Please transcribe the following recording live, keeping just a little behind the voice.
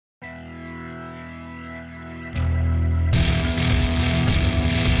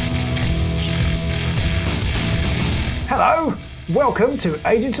Hello, welcome to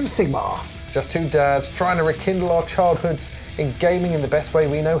Agents of Sigmar. Just two dads trying to rekindle our childhoods in gaming in the best way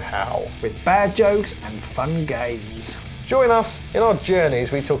we know how. With bad jokes and fun games. Join us in our journey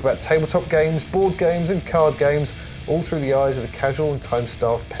as we talk about tabletop games, board games and card games, all through the eyes of the casual and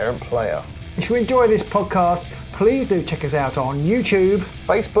time-starved parent player. If you enjoy this podcast, please do check us out on YouTube,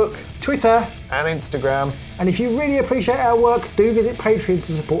 Facebook, Twitter and Instagram. And if you really appreciate our work, do visit Patreon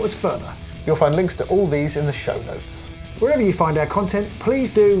to support us further. You'll find links to all these in the show notes. Wherever you find our content, please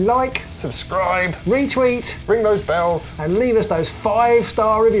do like, subscribe, retweet, ring those bells, and leave us those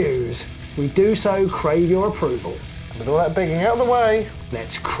 5-star reviews. We do so crave your approval. And with all that begging out of the way,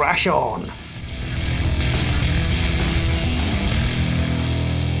 let's crash on.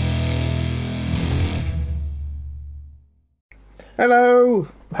 Hello!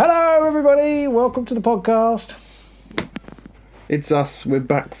 Hello everybody, welcome to the podcast. It's us, we're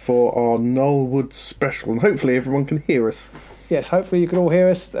back for our Gnarlwood special, and hopefully everyone can hear us. Yes, hopefully you can all hear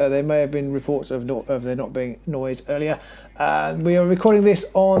us. There may have been reports of there not being noise earlier. We are recording this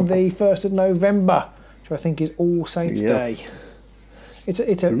on the 1st of November, which I think is All Saints Day. It's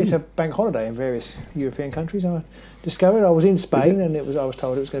a bank holiday in various European countries. I discovered. I was in Spain and I was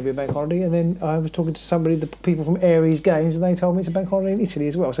told it was going to be a bank holiday, and then I was talking to the people from Aries Games, and they told me it's a bank holiday in Italy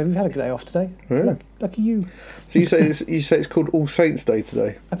as well. So we've had a day off today. Really? Lucky you. So you say it's called All Saints Day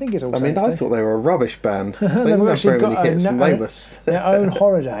today? I think it's All Saints Day. I thought they were a rubbish band. They They've actually got their own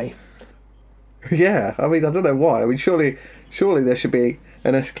holiday. Yeah, I mean, I don't know why. I mean, surely there should be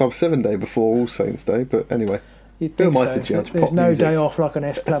an S Club 7 day before All Saints Day, but anyway. Who am I to judge? There's no day off like an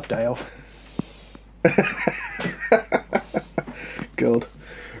S Club day off. God.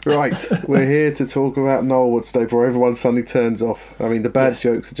 Right, we're here to talk about Gnarlwood Day before everyone suddenly turns off. I mean, the bad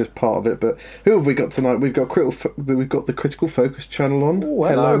jokes are just part of it, but who have we got tonight? We've got the Critical Focus channel on. Ooh,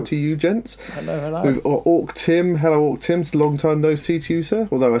 hello to you, gents. Hello. We've got Orc Tim. Hello, Orc Tim. It's a long time no see to you, sir.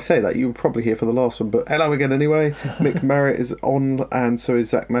 Although I say that, you were probably here for the last one, but hello again anyway. Mick Merritt is on, and so is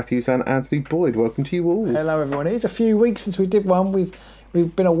Zach Matthews and Anthony Boyd. Welcome to you all. Hello, everyone. It's a few weeks since we did one.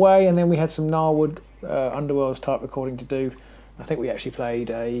 We've been away, and then we had some Gnarlwood Underworlds type recording to do. I think we actually played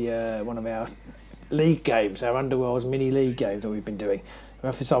one of our league games, our Underworlds mini league games that we've been doing. We'll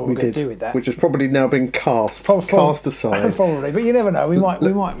have to decide what we're going to do with that, which has probably now been cast aside. Probably, but you never know.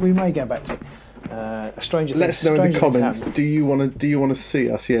 We may go back to it. Let us know in the comments. Do you want to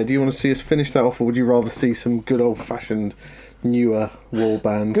see us? Yeah. Do you want to see us finish that off, or would you rather see some good old fashioned newer war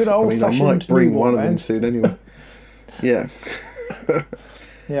bands? Good old fashioned. I might bring one of them soon anyway. Yeah.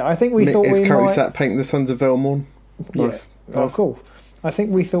 Yeah, I think we Nick thought is we currently might. Sat painting the Sons of Velmorn. Nice. Yeah. Oh, cool. I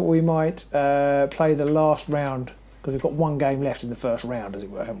think we thought we might play the last round, because we've got one game left in the first round, as it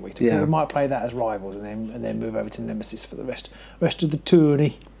were, haven't we? Yeah. We might play that as rivals, and then move over to Nemesis for the rest of the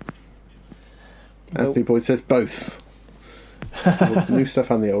tourney. Anthony Boyd says both. The new stuff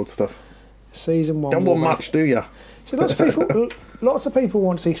and the old stuff. Season 1. Don't want much, do you? So lots of people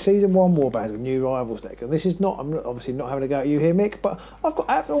want to see Season 1 warbands with new rivals deck, and this is not. I'm obviously not having a go at you here, Mick, but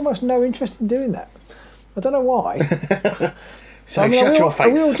I have almost no interest in doing that. I don't know why. So shut your face. I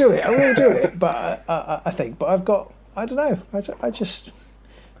will do it, but I think. But I don't know. I just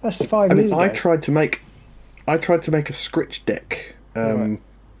that's 5 years ago. I tried to make a Scritch deck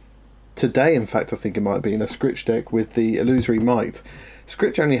today. In fact, I think it might have been a Scritch deck with the Illusory Might.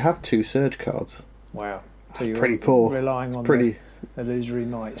 Scritch only have 2 Surge cards. Wow. So you're pretty poor. Relying on the Illusory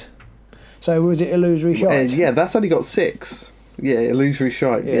Might. So was it Illusory Shite? Yeah, that's only got 6. Yeah, Illusory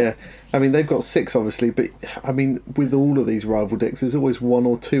Shite, yeah. I mean, they've got 6, obviously, but, I mean, with all of these rival decks, there's always 1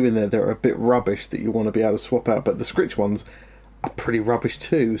 or 2 in there that are a bit rubbish that you want to be able to swap out, but the Scritch ones are pretty rubbish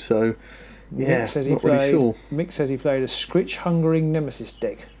too, so, yeah, really sure. Mick says he played a Scritch-hungering Nemesis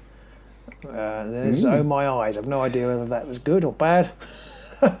deck. There's Oh My Eyes. I've no idea whether that was good or bad.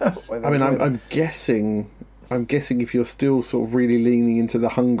 I'm guessing if you're still sort of really leaning into the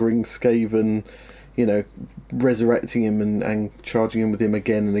hungering Skaven, resurrecting him and charging him with him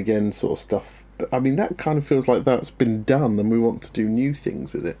again and again sort of stuff. But I mean, that kind of feels like that's been done, and we want to do new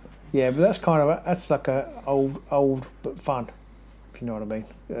things with it. Yeah, but that's like a old but fun, if you know what I mean.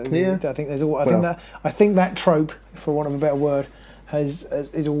 Yeah. I think I think that trope, for want of a better word, is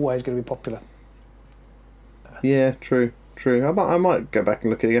always going to be popular. Yeah, true. I might go back and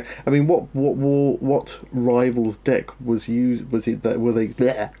look at it again. I mean, what rivals deck was used? Was it that were they?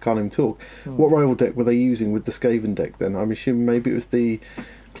 Can't even talk. What rival deck were they using with the Skaven deck? Then I'm assuming maybe it was the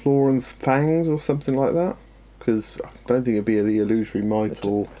Claw and Fangs or something like that. Because I don't think it'd be the Illusory Might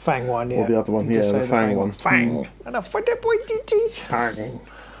or Fang one, or the other one. Yeah, the Fang one. Fang and a for the pointy teeth. Fang.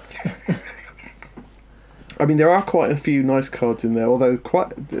 I mean, there are quite a few nice cards in there. Although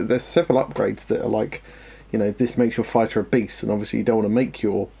there's several upgrades that are like, this makes your fighter a beast, and obviously you don't want to make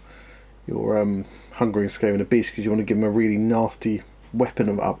your Hungering Skaven a beast because you want to give him a really nasty weapon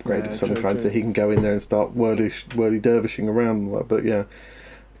of upgrade of some kind, so he can go in there and start whirly dervishing around. But yeah,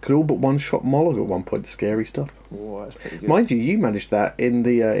 could all but one shot Moloch at one point. Scary stuff. Oh, that's pretty good. Mind you managed that in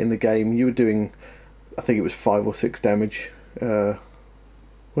the game. You were doing, I think it was 5 or 6 damage, weren't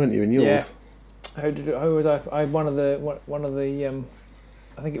you? In yours? Yeah. Who was I? One of the.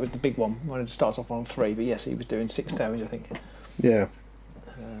 I think it was the big one. When it starts off on 3, but yes, he was doing 6 damage. I think. Yeah.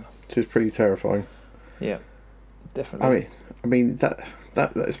 Which is pretty terrifying. Yeah, definitely. I mean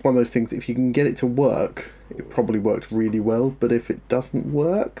that's one of those things. If you can get it to work, it probably works really well. But if it doesn't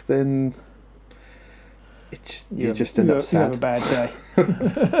work, then you just end up sad. You have a bad day.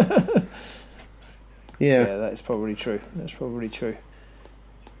 Yeah. Yeah, that's probably true.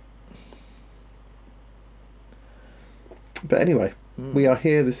 But anyway, we are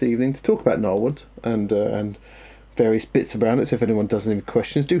here this evening to talk about Gnarlwood and various bits around it. So if anyone does have any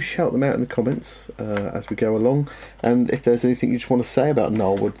questions, do shout them out in the comments as we go along. And if there's anything you just want to say about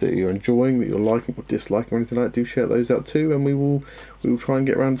Gnarlwood that you're enjoying, that you're liking or disliking or anything like that, do shout those out too, and we will try and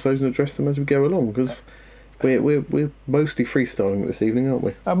get around to those and address them as we go along, because we're mostly freestyling this evening, aren't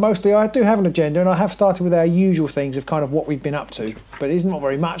we? Mostly. I do have an agenda, and I have started with our usual things of kind of what we've been up to, but it's not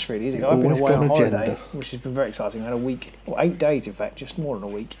very much really, is it? I've been away on holiday, which has been very exciting. I had a week, or 8 days in fact, just more than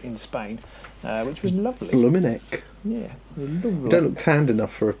a week in Spain, which was lovely. Bluminek. Yeah, lovely. You don't look tanned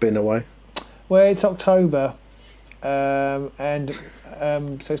enough for being away. Well, it's October, and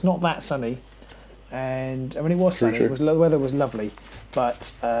so it's not that sunny. And I mean, it was sunny. True. The weather was lovely,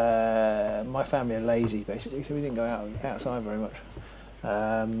 but my family are lazy basically, so we didn't go outside very much.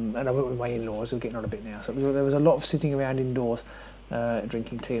 And I went with my in-laws, who are getting on a bit now. So there was a lot of sitting around indoors,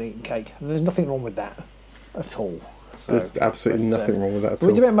 drinking tea and eating cake. And there's nothing wrong with that at all. So, there's absolutely nothing wrong with that at all.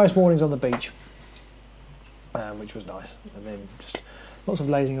 We spent most mornings on the beach, which was nice, and then just lots of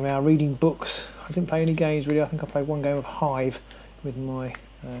lazing around, reading books. I didn't play any games really. I think I played one game of Hive with my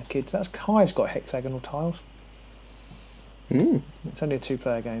kids. Hive's got hexagonal tiles. It's only a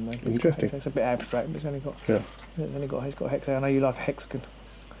 2-player game though. Interesting. It's a bit abstract, but it's got hexagon. I know you like a hexagon.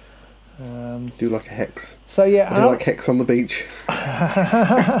 Do you like a hex? So yeah, I do like hex on the beach.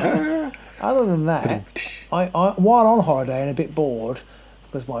 Other than that, I while on holiday and a bit bored,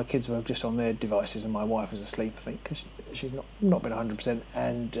 because my kids were just on their devices and my wife was asleep, I think, because she's not been 100%,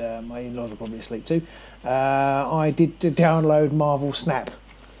 and my in-laws were probably asleep too. I did download Marvel Snap,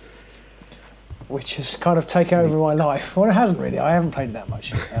 which has kind of taken over my life. Well, it hasn't really. I haven't played it that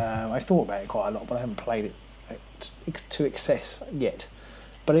much. I thought about it quite a lot, but I haven't played it to excess yet.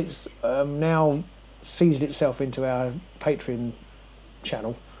 But it's now seeded itself into our Patreon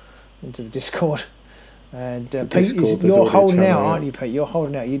channel, into the Discord. And Pete, you're holding out, aren't you, Pete? You're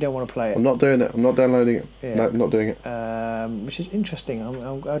holding out. You don't want to play it. I'm not doing it. I'm not downloading it. Yeah. No, I'm not doing it. Which is interesting.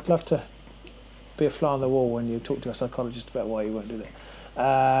 I'd love to be a fly on the wall when you talk to a psychologist about why you won't do that.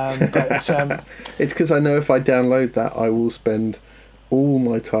 But it's because I know if I download that, I will spend all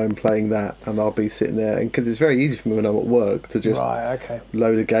my time playing that, and I'll be sitting there. And because it's very easy for me when I'm at work to just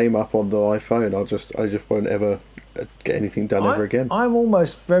load a game up on the iPhone, I just won't ever get anything done ever again. I'm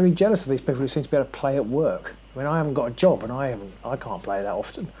almost very jealous of these people who seem to be able to play at work. I mean, I haven't got a job, and I can't play that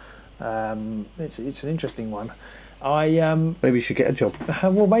often. It's an interesting one. Maybe you should get a job.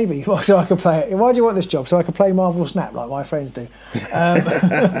 Well, maybe so I can play it. Why do you want this job? So I can play Marvel Snap like my friends do.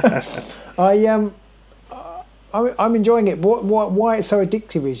 I'm enjoying it. Why it's so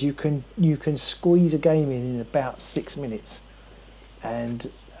addictive is you can squeeze a game in about 6 minutes, and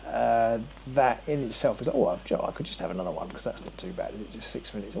that in itself is I could just have another one because that's not too bad. It's just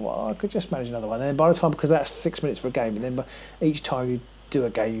 6 minutes. Well, I could just manage another one. And then by the time, because that's 6 minutes for a game, and then each time you do a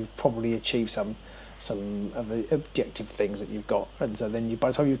game, you've probably achieved some of the objective things that you've got, and so then by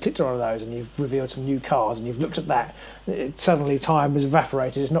the time you've clicked on one of those and you've revealed some new cards and you've looked at that, suddenly time has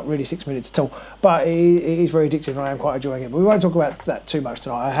evaporated. It's not really 6 minutes at all, but it is very addictive, and I am quite enjoying it. But we won't talk about that too much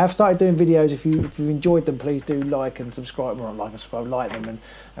tonight. I have started doing videos. If you've enjoyed them, please do like and subscribe, or not like and subscribe, like them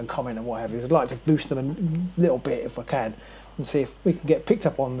and comment and what have you. I'd like to boost them a little bit if I can, and see if we can get picked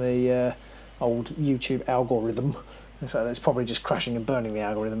up on the old YouTube algorithm. So that's probably just crashing and burning the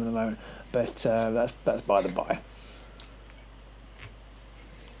algorithm at the moment. But that's by the by.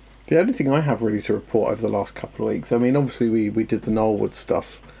 The only thing I have really to report over the last couple of weeks, I mean, obviously we did the Gnarlwood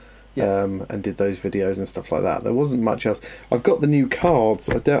stuff, and did those videos and stuff like that. There wasn't much else. I've got the new cards.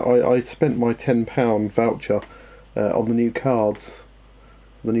 I spent my £10 voucher on the new cards.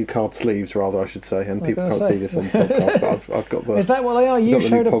 The new card sleeves, rather, I should say, and people can't see this on the podcast, but I've got the... Is that what they are? You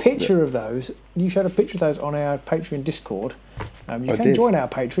showed a picture of those. You showed a picture of those on our Patreon Discord. You can join our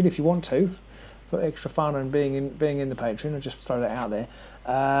Patreon if you want to. for extra fun and being in the Patreon. I'll just throw that out there.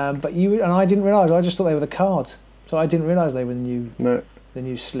 But you and I didn't realise. I just thought they were the cards, so I didn't realise they were the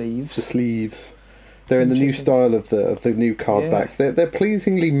new sleeves. The sleeves. They're in the new style of the new card backs. They're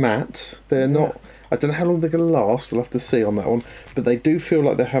pleasingly matte. They're not. I don't know how long they're going to last. We'll have to see on that one. But they do feel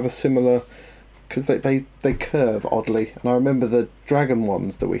like they have a similar, because they curve oddly. And I remember the Dragon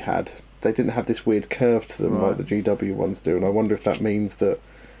ones that we had. They didn't have this weird curve to them like the GW ones do. And I wonder if that means that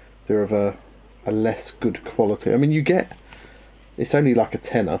they're of a less good quality. I mean, it's only like a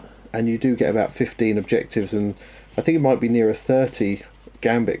tenner, and you do get about 15 objectives, and I think it might be nearer 30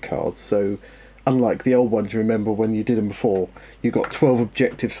 Gambit cards. So unlike the old ones, you remember when you did them before, you got 12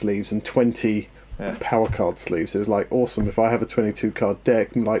 objective sleeves and 20 power card sleeves. It was like awesome. If I have a 22 card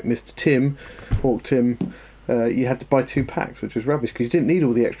deck, like Mr. Tim, Hawk Tim, you had to buy 2 packs, which was rubbish because you didn't need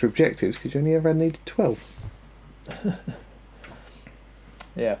all the extra objectives because you only ever needed 12.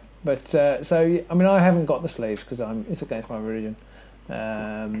 Yeah, but so I mean, I haven't got the sleeves because it's against my religion.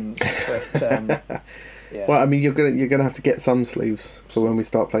 Yeah. Well, I mean, you're gonna have to get some sleeves for when we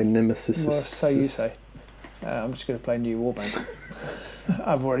start playing Nemesis. Well, so you say. I'm just going to play New Warband.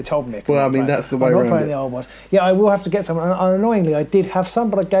 I've already told Mick. Well, I mean, that's the way I'm around not playing the old ones. Yeah, I will have to get some. And annoyingly, I did have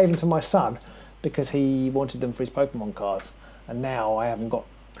some, but I gave them to my son because he wanted them for his Pokemon cards, and now I haven't got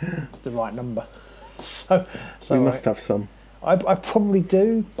the right number. So we must have some. I probably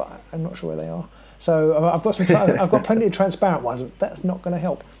do, but I'm not sure where they are. So I've got some. I've got plenty of transparent ones. But that's not going to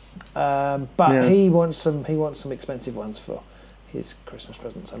help. But he wants some expensive ones for his Christmas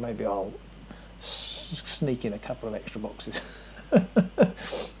present. So maybe I'll sneak in a couple of extra boxes.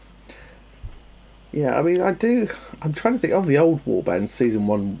 Yeah, I mean, I do. I'm trying to think of the old warbands, season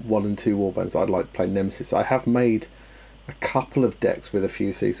 1 and 2 warbands. I'd like to play Nemesis. I have made a couple of decks with a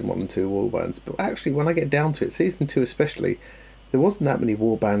few season 1 and 2 warbands, but actually, when I get down to it, season 2 especially, there wasn't that many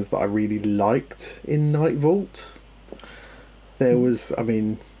warbands that I really liked in Night Vault. There was, I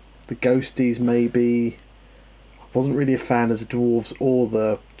mean, the Ghosties maybe. I wasn't really a fan of the Dwarves or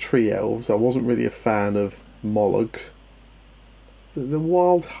the Tree Elves. I wasn't really a fan of Mollog. The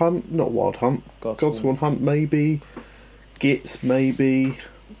Wild Hunt, not Wild Hunt, Godsworn Hunt maybe, Gits maybe.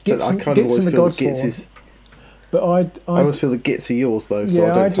 But I kind of always feel that Gits is. But I always feel the Gits are yours though. So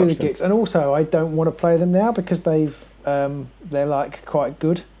yeah, I do the them. Gits, and also I don't want to play them now because they're like quite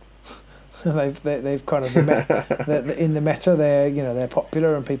good. they've kind of they're in the meta. They're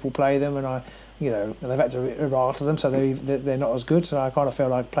popular and people play them, and they've had to errata them, so they're not as good. So I kind of feel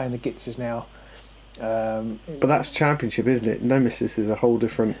like playing the Gits is now. But that's Championship, isn't it? Nemesis is a whole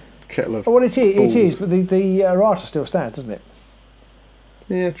different kettle of. Well, it is, but the errata still stands, doesn't it?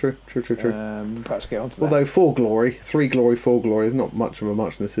 Yeah, true. Perhaps get onto that. Although 4 glory, 3 glory, 4 glory is not much of a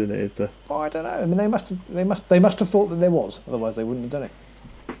muchness in it, is there? Oh, I don't know. I mean, they must have thought that there was, otherwise they wouldn't have done it.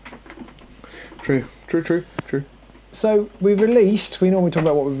 True. So we normally talk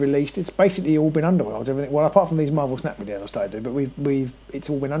about what we've released. It's basically all been Underworlds, everything. Well, apart from these Marvel Snap videos I started doing, but it's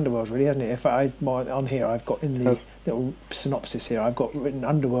all been Underworlds, really, hasn't it? If on here, I've got in the little synopsis here, I've got written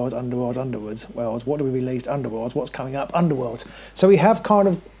Underworlds, Worlds. What do we released? Underworlds. What's coming up? Underworlds. So we have kind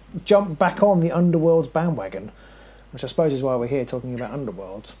of jumped back on the Underworlds bandwagon, which I suppose is why we're here talking about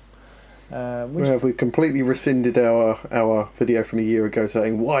Underworlds. Have we completely rescinded our video from a year ago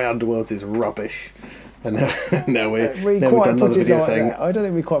saying why Underworlds is rubbish? And now we've done another video saying that. I don't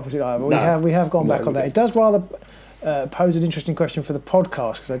think we quite put it like that, but we have gone back on that. It does rather pose an interesting question for the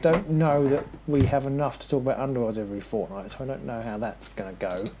podcast because I don't know that we have enough to talk about Underworlds every fortnight, so I don't know how that's going to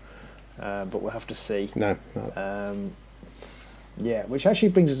go. But we'll have to see. No. Which actually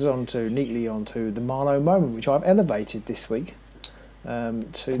brings us neatly onto the Marlowe moment, which I've elevated this week to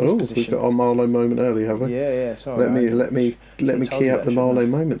this position. We've got our Marlowe moment early, have we? Yeah. Sorry. Let me key up the Marlowe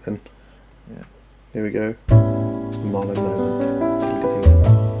moment then. Yeah. Here we go. Marlowe moment.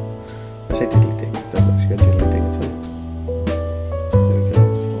 I say diddly-ding. It doesn't actually go diddly-ding at all. There we go.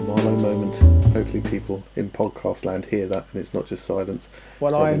 It's our Marlowe moment. Hopefully people in podcast land hear that and it's not just silence.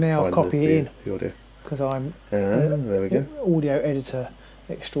 Well, I now copy it in. The audio. Because I'm there we go. Audio editor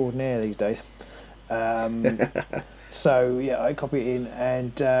extraordinaire these days. So yeah, I copy it in,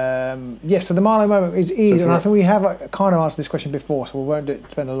 and so the Marlowe moment is and I think we have kind of answered this question before, so we won't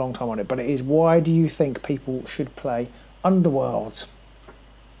spend a long time on it. But it is, why do you think people should play Underworlds?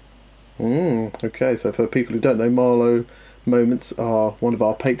 Okay, so for people who don't know, Marlowe moments are one of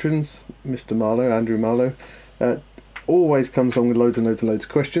our patrons, Mr. Marlowe, Andrew Marlowe. Always comes along with loads and loads and loads of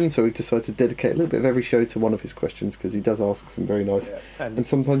questions, so we decided to dedicate a little bit of every show to one of his questions because he does ask some very nice and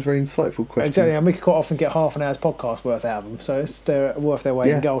sometimes very insightful questions. Exactly, and we could quite often get half an hour's podcast worth out of them, so they're worth their weight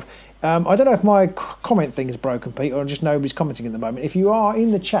in gold. I don't know if my comment thing is broken, Pete, or just nobody's commenting at the moment. If you are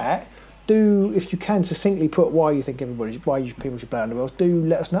in the chat, do, if you can, succinctly put why you think people should play Underworlds. Do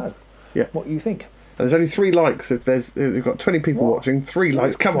let us know. Yeah. What you think. And there's only 3 likes. If we've got 20 people watching, 3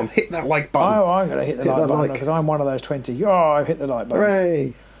 likes. Come on, hit that like button. Oh, I'm going to hit the like button because I'm one of those 20. Oh, I've hit the like button.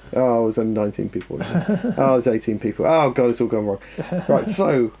 Hooray! Oh, it was only 19 people. Oh, there's 18 people. Oh, God, it's all gone wrong. Right,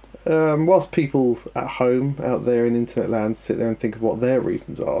 so, whilst people at home, out there in internet land, sit there and think of what their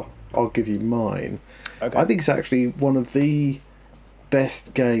reasons are, I'll give you mine. Okay. I think it's actually one of the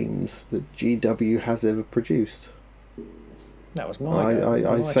best games that GW has ever produced. That was my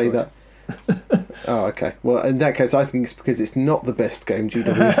I say choice. that. Oh, okay. Well, in that case, I think it's because it's not the best game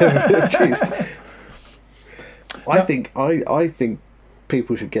GW has ever produced. I think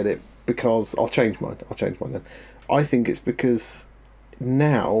people should get it because I'll change mine then. I think it's because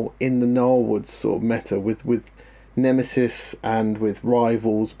now in the Gnarlwood sort of meta with Nemesis and with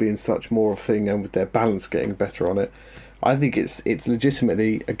Rivals being such more of a thing and with their balance getting better on it, I think it's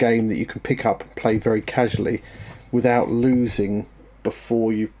legitimately a game that you can pick up and play very casually without losing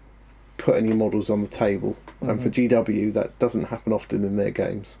before you put any models on the table. Mm-hmm. And for GW, that doesn't happen often in their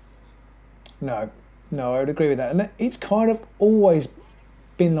games. No, I would agree with that. And it's kind of always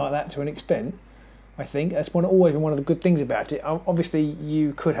been like that to an extent. I think that's always been one of the good things about it. Obviously,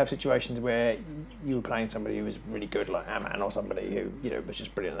 you could have situations where you were playing somebody who was really good, like Aman, or somebody who was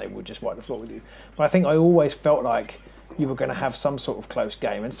just brilliant. And they would just wipe the floor with you. But I think I always felt like you were going to have some sort of close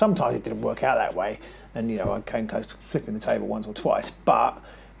game, and sometimes it didn't work out that way. And I came close to flipping the table once or twice. But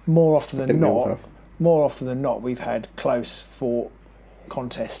more often than not, we've had close fought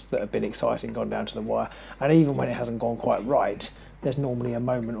contests that have been exciting, gone down to the wire. And even when it hasn't gone quite right, there's normally a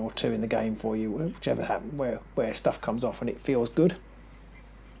moment or two in the game for you, whichever happens, where stuff comes off and it feels good.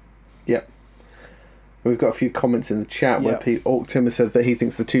 Yep. We've got a few comments in the chat where Orc Tim has said that he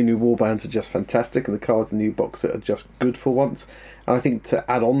thinks the 2 new warbands are just fantastic and the cards in the new box set are just good for once. And I think to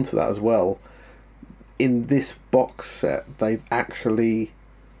add on to that as well, in this box set, they've actually...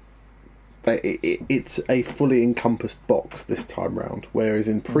 it's a fully encompassed box this time round, whereas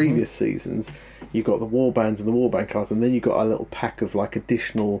in previous seasons you got the warbands and the warband cards, and then you got a little pack of like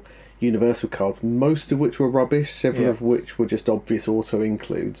additional universal cards, most of which were rubbish, several of which were just obvious auto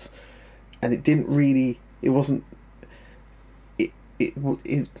includes, and it didn't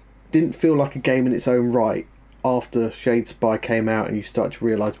feel like a game in its own right after Shadespire came out and you start to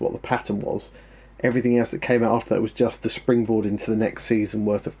realise what the pattern was. Everything else that came out after that was just the springboard into the next season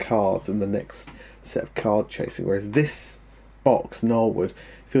worth of cards and the next set of card chasing. Whereas this box, Gnarlwood,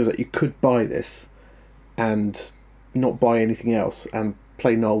 feels like you could buy this and not buy anything else and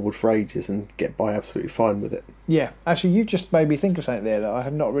play Gnarlwood for ages and get by absolutely fine with it. Yeah, actually, you just made me think of something there that I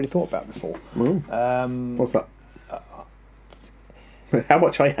have not really thought about before. What's that? How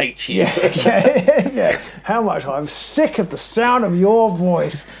much I hate you. Yeah. How much I'm sick of the sound of your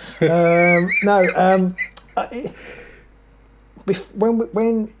voice. When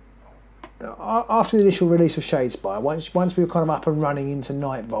after the initial release of Shadespire, once we were kind of up and running into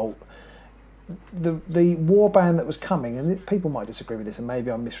Nightvolt, the warband that was coming, and people might disagree with this, and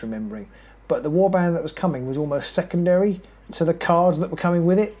maybe I'm misremembering, but the warband that was coming was almost secondary to the cards that were coming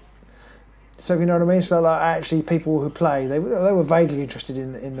with it. So if you know what I mean, so like actually people who play, they were vaguely interested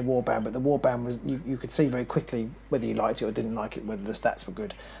in the warband, but the warband was you could see very quickly whether you liked it or didn't like it, whether the stats were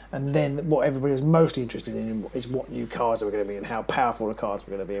good, and then what everybody was mostly interested in is what new cards were going to be and how powerful the cards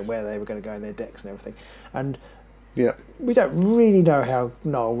were going to be and where they were going to go in their decks and everything. And we don't really know how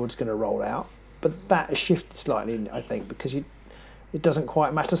Gnarlwood's going to roll out, but that has shifted slightly, I think, because it doesn't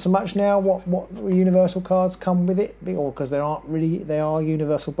quite matter so much now what universal cards come with it, or because they are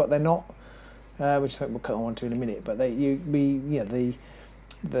universal but they're not. Which I think we'll come on to in a minute, but the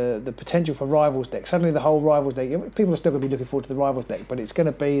potential for Rivals deck. Suddenly, the whole Rivals deck. People are still going to be looking forward to the Rivals deck, but it's going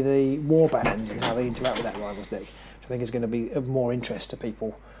to be the warbands and how they interact with that Rivals deck, which I think is going to be of more interest to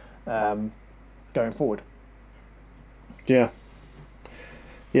people going forward. Yeah,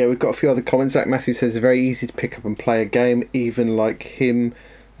 we've got a few other comments. Zach Matthews says it's very easy to pick up and play a game, even like him.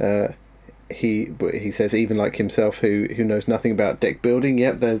 He says even like himself who knows nothing about deck building.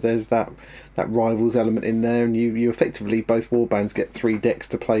 There's that Rivals element in there, and you effectively both warbands get 3 decks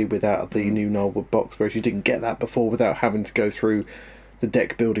to play with out of the new Gnarlwood box, whereas you didn't get that before without having to go through the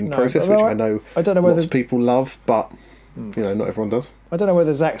deck building process, which I don't know lots of people love, but not everyone does. I don't know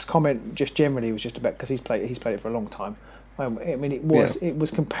whether Zach's comment just generally was just about because he's played it for a long time. I mean, it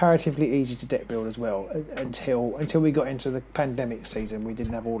was comparatively easy to deck build as well until we got into the pandemic season. We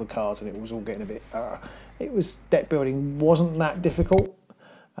didn't have all the cards, and it was all getting a bit. Deck building wasn't that difficult,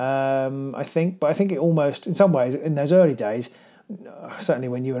 I think. But I think it almost, in some ways, in those early days, certainly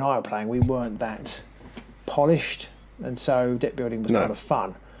when you and I were playing, we weren't that polished, and so deck building was kind of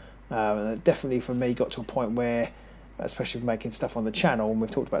fun. And it definitely for me got to a point where, especially with making stuff on the channel, and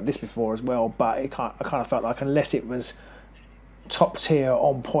we've talked about this before as well, but I kind of felt like unless it was top tier,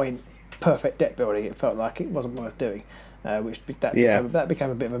 on point, perfect deck building, it felt like it wasn't worth doing. That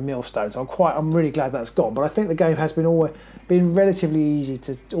became a bit of a millstone. So I'm really glad that's gone. But I think the game has been relatively easy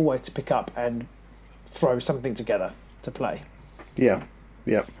to pick up and throw something together to play. Yeah.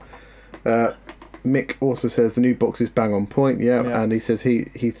 Mick also says the new box is bang on point. Yeah. And he says he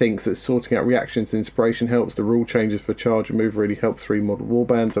thinks that sorting out reactions and inspiration helps. The rule changes for charge and move really help 3 model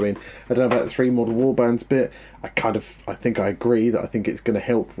warbands. I mean, I don't know about the 3 model warbands bit. I think I agree that I think it's going to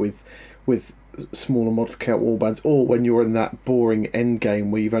help with smaller model count warbands, or when you're in that boring end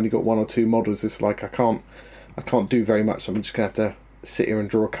game where you've only got 1 or 2 models. It's like I can't do very much, so I'm just going to have to sit here and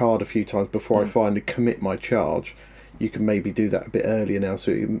draw a card a few times before I finally commit my charge. You can maybe do that a bit earlier now,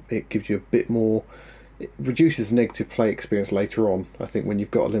 so it gives you a bit more. It reduces the negative play experience later on, I think, when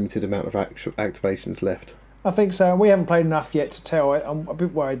you've got a limited amount of activations left. I think so. We haven't played enough yet to tell. I'm a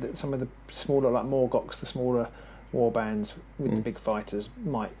bit worried that some of the smaller, like Morgox, the smaller warbands with the big fighters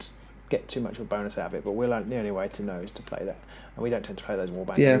might get too much of a bonus out of it, but the only way to know is to play that, and we don't tend to play those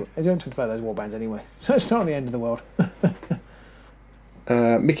warbands. I don't tend to play those warbands anyway, so it's not the end of the world.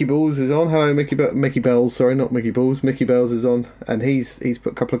 Mickey Balls is on. Hello, Mickey Bells. Sorry, not Mickey Balls. Mickey Bells is on, and he's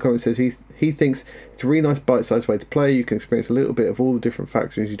put a couple of comments. Says he thinks it's a really nice bite-sized way to play. You can experience a little bit of all the different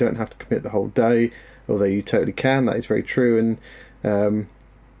factions. You don't have to commit the whole day, although you totally can. That is very true. And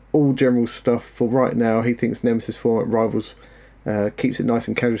all general stuff for right now. He thinks Nemesis format Rivals keeps it nice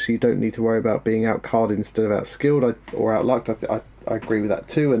and casual, so you don't need to worry about being out-carded instead of out-skilled or out-lucked. I agree with that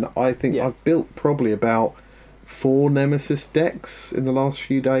too, and I think I've built probably about 4 Nemesis decks in the last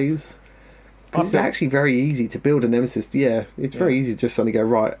few days. Because it's actually very easy to build a Nemesis. Yeah, it's very easy to just suddenly go,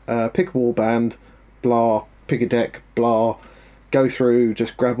 right, pick a warband, blah, pick a deck, blah, go through,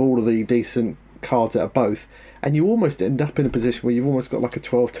 just grab all of the decent cards out of both, and you almost end up in a position where you've almost got like a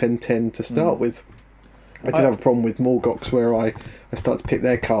 12-10-10 to start with. I did have a problem with Morgox where I started to pick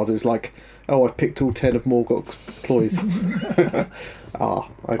their cards. It was like, oh, I've picked all 10 of Morgox's ploys.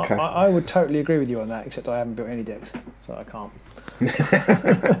 Okay. I would totally agree with you on that, except I haven't built any decks, so I can't.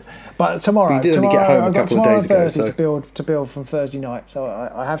 But tomorrow, you did only get home a couple of days ago, Thursday to build from Thursday night, so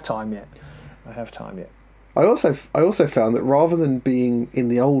I have time yet. I also found that rather than being in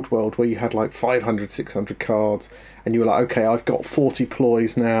the old world where you had like 500, 600 cards, and you were like, okay, I've got 40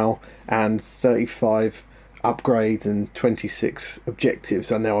 ploys now and 35 upgrades and 26 objectives,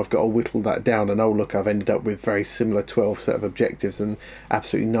 and now I've got to whittle that down, and oh look, I've ended up with very similar 12 set of objectives and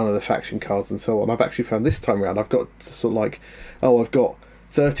absolutely none of the faction cards and so on. I've actually found this time around I've got sort of like, I've got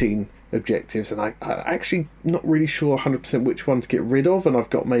 13 objectives, and I'm actually not really sure 100% which one to get rid of, and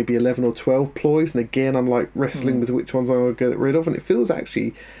I've got maybe 11 or 12 ploys, and again I'm like wrestling with which ones I'm going to get rid of, and it feels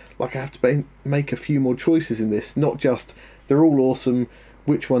actually like I have to make a few more choices in this, not just they're all awesome,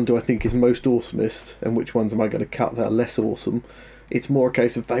 which one do I think is most awesomest and which ones am I going to cut that are less awesome. It's more a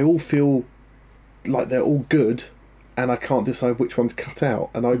case of they all feel like they're all good and I can't decide which one to cut out,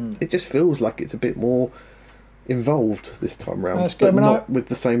 and it just feels like it's a bit more involved this time round, but not with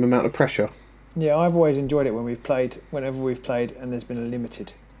the same amount of pressure. Yeah, I've always enjoyed it whenever we've played and there's been a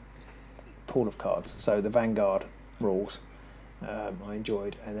limited pool of cards. So the Vanguard rules I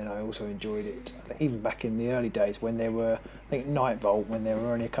enjoyed, and then I also enjoyed it even back in the early days when there were, I think, Nightvolt, when there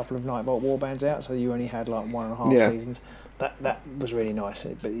were only a couple of Nightvolt warbands out, so you only had like 1.5 seasons. That was really nice,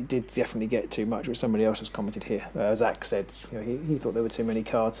 but it did definitely get too much, which somebody else has commented here. Zach said he thought there were too many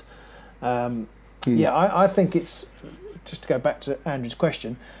cards. Yeah, I think it's, just to go back to Andrew's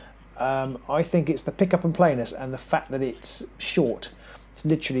question, I think it's the pick up and playness and the fact that it's short. It's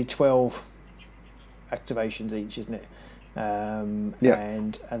literally 12 activations each, isn't it? And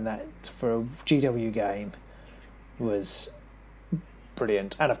that for a GW game was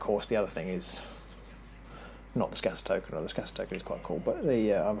brilliant. And of course the other thing is not the scatter token, or the scatter token is quite cool, but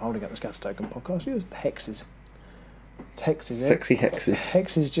I'm holding up the scatter token podcast. Use the hexes. Sexy hexes.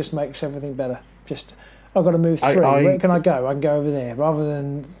 Hexes just makes everything better. Just, I've got to move 3. Where can I go? I can go over there, rather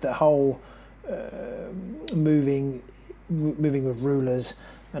than the whole moving with rulers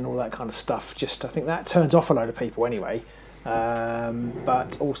and all that kind of stuff. Just, I think that turns off a load of people anyway.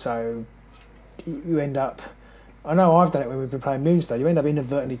 But also, you end up, I know I've done it when we've been playing Moonstone, you end up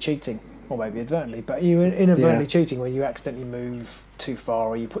inadvertently cheating, or maybe advertently, but you inadvertently cheating when you accidentally move too far,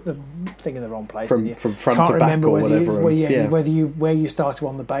 or you put the thing in the wrong place, from front to back or whatever. Where you started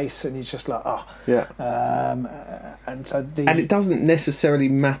on the base, and it's just like, and so and it doesn't necessarily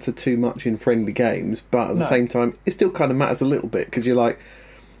matter too much in friendly games, but at the same time, it still kind of matters a little bit, because you're like,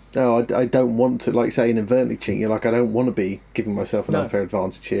 No, I don't want to, like, say, inadvertently cheating. Like, I don't want to be giving myself an No. unfair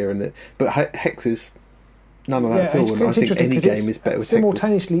advantage here. But hexes, none of that at it's all. And I think interesting any 'cause game it's is better with hexes.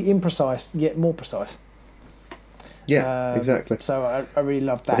 simultaneously imprecise yet more precise. Yeah, exactly. So I really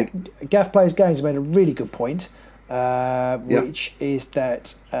love that. Gaff Plays Games has made a really good point, which is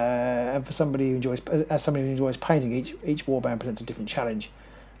that, and for somebody who enjoys painting, each warband presents a different challenge,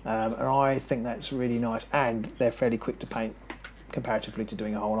 and I think that's really nice. And they're fairly quick to paint comparatively to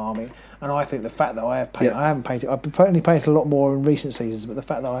doing a whole army. And I think the fact that I've certainly painted a lot more in recent seasons, but the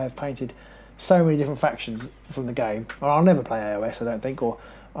fact that I have painted so many different factions from the game, and I'll never play AOS, I don't think, or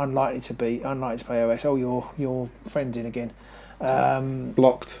unlikely to play OS. Oh, your friend's in again.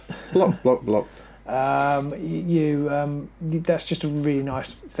 Blocked. That's just a really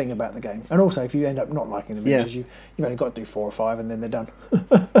nice thing about the game. And also, if you end up not liking the miniatures, you've only got to do 4 or 5, and then they're done.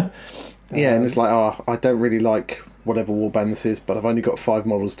 And it's like, I don't really like whatever warband this is, but I've only got 5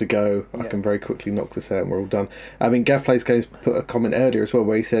 models to go. I can very quickly knock this out and we're all done. I mean, Gav Plays Games put a comment earlier as well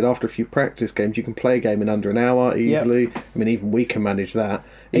where he said after a few practice games you can play a game in under an hour easily. I mean, even we can manage that.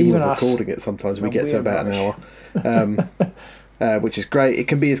 Even with us. Recording it sometimes we get to about an hour. Which is great. It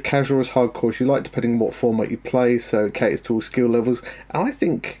can be as casual or as hardcore as you like depending on what format you play, so it caters to all skill levels. And I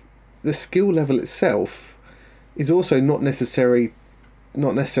think the skill level itself is also not necessarily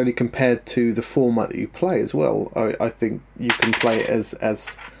compared to the format that you play as well. I think you can play it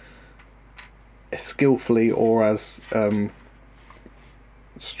as skillfully or as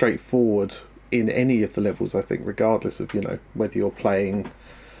straightforward in any of the levels, I think, regardless of, whether you're playing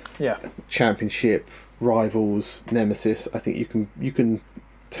Championship, Rivals, Nemesis. I think you can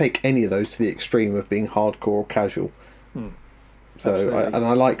take any of those to the extreme of being hardcore or casual. So I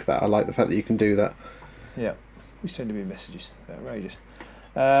like that. I like the fact that you can do that. Yeah. We send me messages. They're outrageous.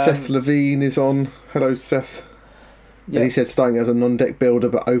 Seth Levine is on. Hello, Seth. And he said starting as a non-deck builder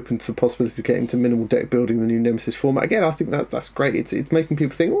but open to the possibility of getting to minimal deck building the new Nemesis format. Again, I think that's great. It's making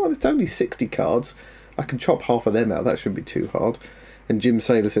people think, well, it's only 60 cards. I can chop half of them out. That shouldn't be too hard. And Jim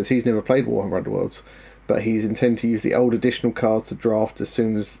Saylor says he's never played Warhammer Underworlds, but he's intending to use the old additional cards to draft as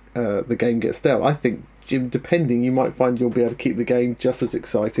soon as the game gets stale. I think, Jim, depending, you might find you'll be able to keep the game just as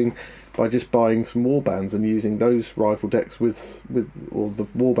exciting by just buying some warbands and using those rival decks or the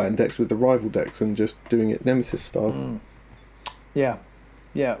warband decks with the rival decks and just doing it Nemesis style. Yeah.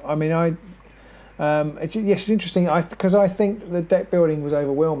 I mean, it's interesting because I think the deck building was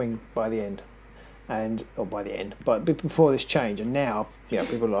overwhelming by the end, but before this change, and now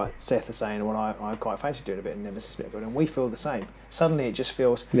people like Seth are saying, well, I quite fancy doing a bit of Nemesis deck building. We feel the same. Suddenly, it just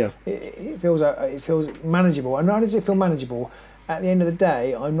feels it feels manageable, and not only does it feel manageable. At the end of the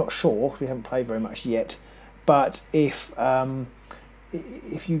day, I'm not sure. We haven't played very much yet, but if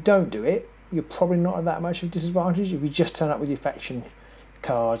you don't do it, you're probably not at that much of a disadvantage. If you just turn up with your faction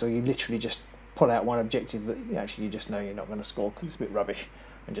cards, or you literally just pull out one objective that actually you just know you're not going to score because it's a bit rubbish,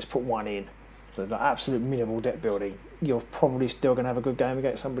 and just put one in, the absolute minimal deck building, you're probably still going to have a good game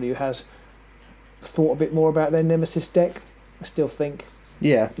against somebody who has thought a bit more about their Nemesis deck. I still think.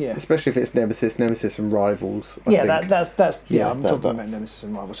 Yeah. Especially if it's Nemesis and Rivals. I'm talking about Nemesis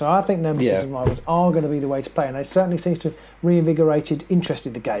and Rivals. So I think Nemesis and Rivals are going to be the way to play, and it certainly seems to have reinvigorated interest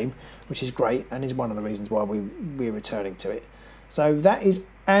in the game, which is great, and is one of the reasons why we're returning to it. So that is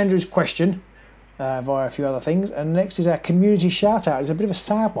Andrew's question via a few other things, and next is our community shout out. It's a bit of a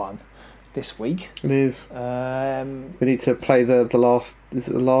sad one this week. It is. We need to play the last. Is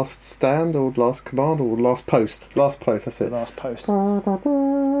it the last stand or last command or last post? Last post. That's it. The last post.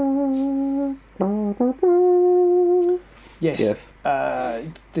 Yes.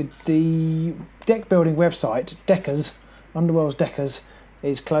 The deck building website, Deckers, Underworld's Deckers,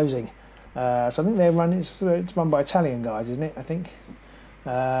 is closing. So I think it's run by Italian guys, isn't it? I think.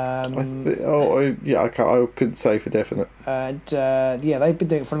 I couldn't say for definite. And they've been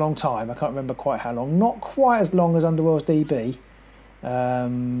doing it for a long time. I can't remember quite how long. Not quite as long as Underworld's DB,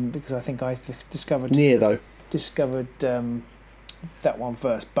 because I think I discovered that one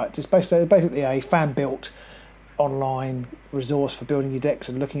first. But it's basically a fan built online resource for building your decks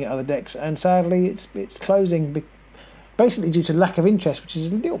and looking at other decks. And sadly, it's closing basically due to lack of interest, which is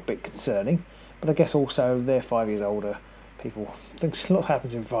a little bit concerning. But I guess also they're 5 years older. People think a lot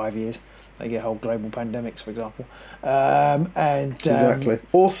happens in 5 years. They get whole global pandemics, for example. Exactly.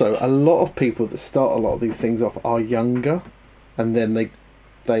 Also, a lot of people that start a lot of these things off are younger, and then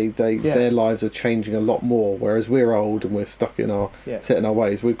their lives are changing a lot more. Whereas we're old and we're stuck in our set in our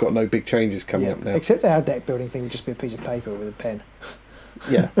ways. We've got no big changes coming up now. Except our deck building thing would just be a piece of paper with a pen.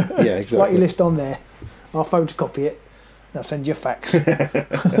 Yeah, exactly. Write your list on there. I'll photocopy it. I'll send you a fax.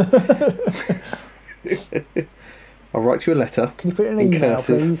 I'll write you a letter. Can you put it in an email,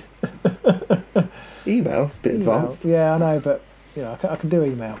 cursive. please? Email's a bit advanced. Yeah, I know, but I can do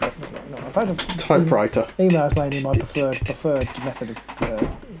email. But I've had Typewriter. Email is mainly my preferred method of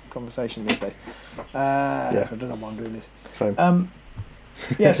conversation these days. I don't know why I'm doing this. Same.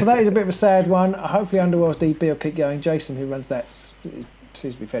 So that is a bit of a sad one. Hopefully Underworld's DB will keep going. Jason, who runs that,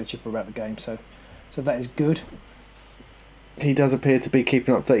 seems to be fairly chipper about the game, so that is good. He does appear to be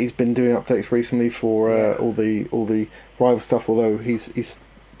keeping updates. He's been doing updates recently for all the rival stuff. Although he's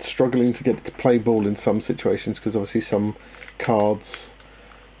struggling to get it to play ball in some situations because obviously some cards.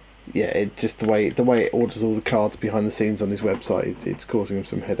 Yeah, it just the way it orders all the cards behind the scenes on his website, it's causing him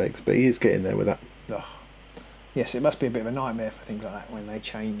some headaches. But he is getting there with that. Ugh. Yes, it must be a bit of a nightmare for things like that when they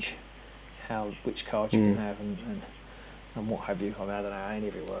change which cards you can have and what have you. I mean, I don't know how any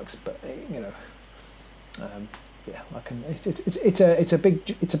of it works, but I can. It's a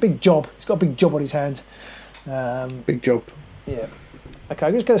big job. He's got a big job on his hands. Big job. Yeah. Okay,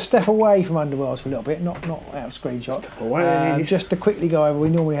 I'm just going to step away from Underworlds for a little bit, not out of screenshot. Step away. Just to quickly go over, we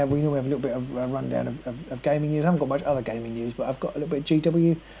normally have a little bit of a rundown of gaming news. I haven't got much other gaming news, but I've got a little bit of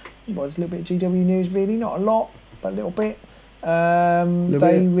GW. There's a little bit of GW news, really, not a lot, but a little bit.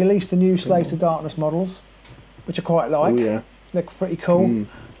 They released the new Slave to Darkness models, which I quite like. Oh, yeah. They're pretty cool.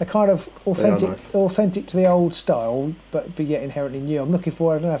 They're kind of authentic to the old style, but yet inherently new. I'm looking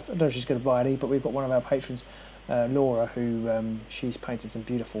forward. I don't know if she's going to buy any, but we've got one of our patrons, Laura, who she's painted some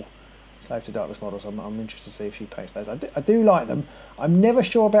beautiful Slave to Darkness models. I'm interested to see if she paints those. I do like them. I'm never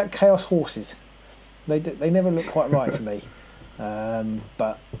sure about Chaos Horses. They never look quite right to me.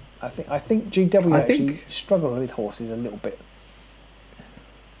 But I think GW struggle with horses a little bit.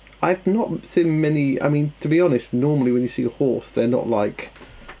 I've not seen many. I mean, to be honest, normally when you see a horse, they're not like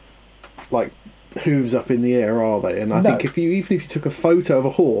hooves up in the air, are they? And I think even if you took a photo of a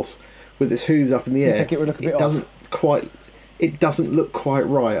horse with its hooves up in the air, I think it would look a bit off. It doesn't look quite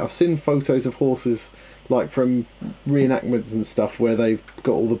right. I've seen photos of horses like from reenactments and stuff where they've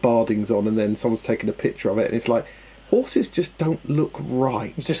got all the bardings on, and then someone's taken a picture of it, and it's like horses just don't look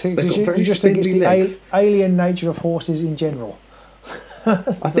right. You just think it's the alien nature of horses in general.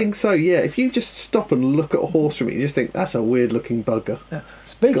 I think so, yeah. If you just stop and look at a horse from it, you just think that's a weird looking bugger.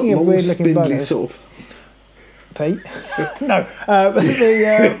 Speaking of weird looking buggers, sort of. Pete, no.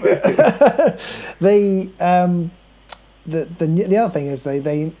 The other thing is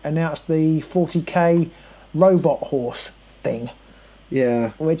they announced the 40k robot horse thing.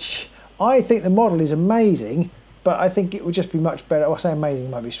 Yeah. Which I think the model is amazing, but I think it would just be much better. I say amazing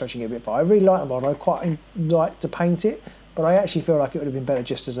might be stretching it a bit far. I really like the model. I quite like to paint it. But I actually feel like it would have been better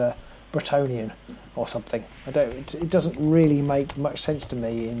just as a Bretonian or something. It doesn't really make much sense to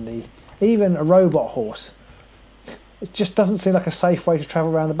me even a robot horse. It just doesn't seem like a safe way to travel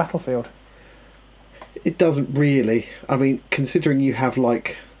around the battlefield. It doesn't really. I mean, considering you have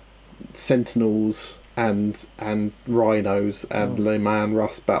like Sentinels and Rhinos and Le Mans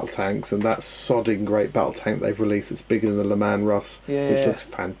Russ battle tanks, and that sodding great battle tank they've released that's bigger than the Le Mans Russ, which looks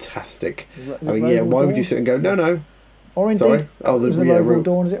fantastic. Why would you sit and go, no? Or indeed, the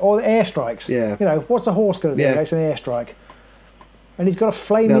Dawn, is it? Or the airstrikes. Yeah. What's a horse going to do against an airstrike? And he's got a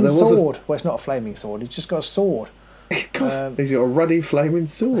flaming sword. Well, it's not a flaming sword. He's just got a sword. He's got a ruddy flaming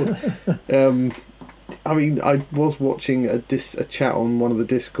sword. I mean, I was watching a chat on one of the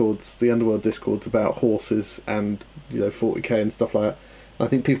Discords, the Underworld Discords, about horses and 40k and stuff like that. And I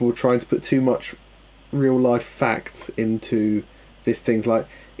think people were trying to put too much real life facts into this thing. Like,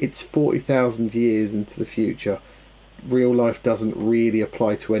 it's 40,000 years into the future. Real life doesn't really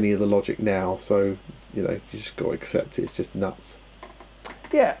apply to any of the logic now, so you just got to accept it. It's just nuts.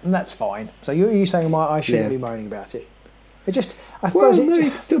 Yeah, and that's fine. So you're saying I shouldn't be moaning about it? You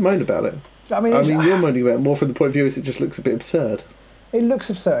can still moan about it. I mean, you're moaning about it more from the point of view as it just looks a bit absurd. It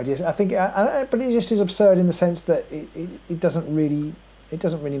looks absurd, yes. I think, but it just is absurd in the sense that it doesn't really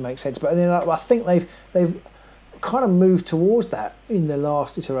make sense. But then I think they've kind of moved towards that in the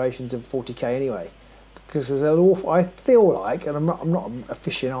last iterations of 40k anyway. Because there's I feel like, and I'm not an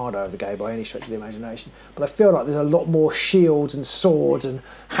aficionado of the game by any stretch of the imagination, but I feel like there's a lot more shields and swords and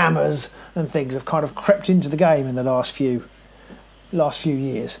hammers and things have kind of crept into the game in the last few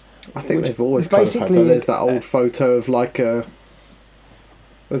years. I think they've always kind of had that. There's that old photo of like there's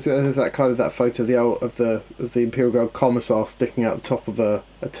that kind of that photo of the Imperial Guard Commissar sticking out the top of a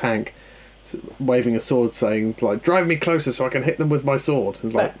tank, waving a sword, saying like, "Drive me closer so I can hit them with my sword."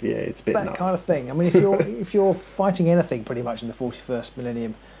 And it's a bit nuts. That kind of thing. I mean, if you're fighting anything pretty much in the 41st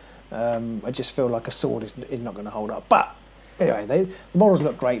millennium, I just feel like a sword is not going to hold up. But anyway, the models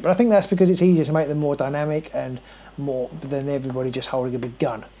look great. But I think that's because it's easier to make them more dynamic and more than everybody just holding a big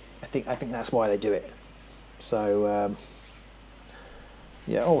gun. I think that's why they do it. So,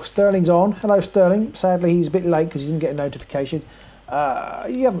 yeah. Oh, Sterling's on. Hello, Sterling. Sadly, he's a bit late because he didn't get a notification.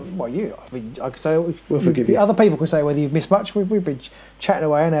 You haven't. Well, you. I mean, I could say. We'll forgive you. Other people can say whether you've missed much. We've been chatting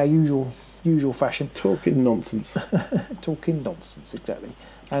away in our usual fashion. Talking nonsense. Talking nonsense, exactly.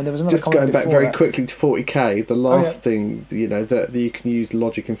 And there was another Just comment going back before very that. quickly to 40k. The last thing that you can use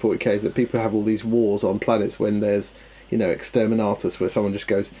logic in 40k is that people have all these wars on planets when there's exterminatus, where someone just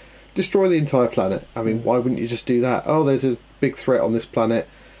goes destroy the entire planet. I mean, why wouldn't you just do that? Oh, there's a big threat on this planet.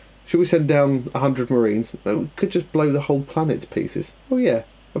 Should we send down 100 Marines? No, we could just blow the whole planet to pieces. Oh yeah,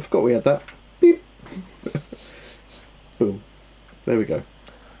 I forgot we had that. Beep. Boom. There we go.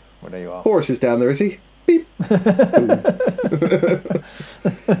 Well, there you are. Horus is down there, is he? Beep. Boom.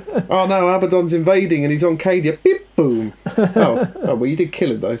 Oh no, Abaddon's invading and he's on Cadia. Beep. Boom. Oh, well, you did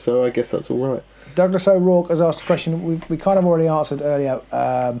kill him though, so I guess that's all right. Douglas O'Rourke has asked a question we kind of already answered earlier.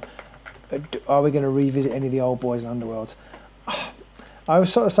 Are we going to revisit any of the old boys and Underworlds? I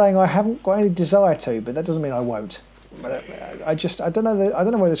was sort of saying I haven't got any desire to, but that doesn't mean I won't. I don't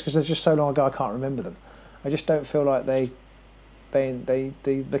know whether it's because they're just so long ago I can't remember them. I just don't feel like the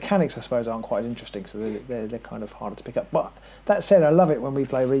mechanics, I suppose, aren't quite as interesting, so they're kind of harder to pick up. But that said, I love it when we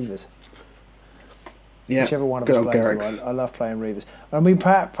play Reavers. Yeah, whichever one of us plays them, I love playing Reavers. I mean,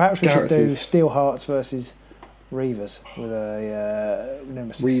 perhaps we should do Steelhearts versus Reavers with a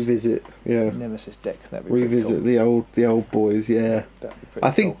Nemesis. Revisit, yeah. Nemesis deck. That'd be Revisit cool. the old boys, yeah. That'd be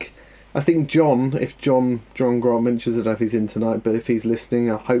pretty I think John, if John Grant mentions, I don't know if he's in tonight, but if he's listening,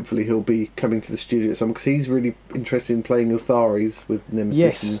 hopefully he'll be coming to the studio at some, because he's really interested in playing Utharis with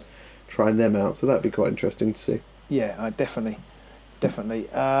Nemesis and trying them out. So that'd be quite interesting to see. Yeah, definitely.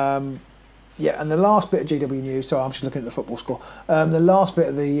 Yeah, and the last bit of GW news, so I'm just looking at the football score. The last bit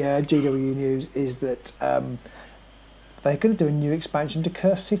of the GW news is that they're going to do a new expansion to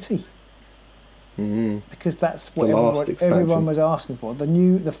Curse City. Because that's what everyone was asking for.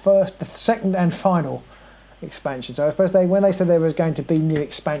 The second and final expansion. So I suppose when they said there was going to be new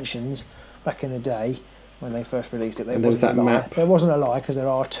expansions back in the day, when they first released it, there wasn't a lie. Map. There wasn't a lie, because there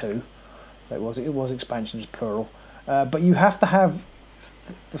are two. It was expansions plural. But you have to have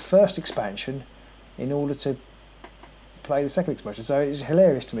the first expansion in order to play the second expansion. So it's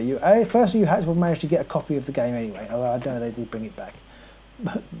hilarious to me. Firstly, you had to manage to get a copy of the game anyway. Although I don't know, they did bring it back.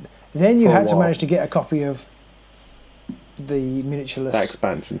 But then you had to manage to get a copy of the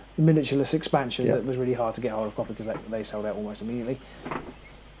miniatureless expansion that was really hard to get hold of copy, because they sold out almost immediately.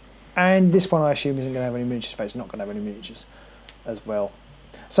 And this one, I assume, isn't going to have any miniature space. Not going to have any miniatures as well.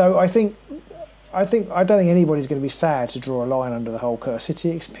 So I don't think anybody's going to be sad to draw a line under the whole Curse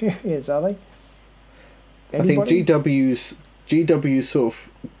City experience, are they? Anybody? I think GW's sort of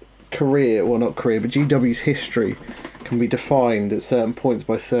career, well, not career, but GW's history can be defined at certain points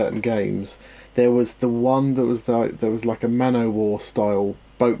by certain games. There was the one that was like a Man-O-War style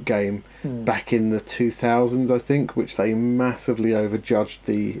boat game back in the 2000s, I think, which they massively overjudged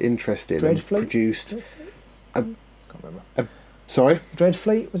the interest in and produced. Can't remember. Sorry?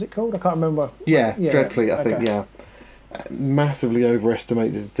 Dreadfleet, was it called? I can't remember. Yeah, Dreadfleet, I think, yeah. Massively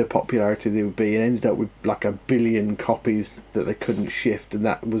overestimated the popularity they would be, and ended up with like 1 billion copies that they couldn't shift, and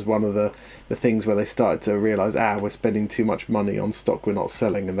that was one of the things where they started to realise, we're spending too much money on stock we're not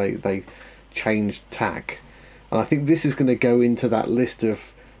selling, and they changed tack. And I think this is going to go into that list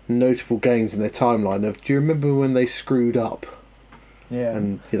of notable games in their timeline of, do you remember when they screwed up? Yeah.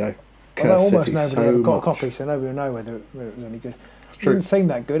 And, almost nobody ever got a copy, so nobody will know whether it was any good. It didn't seem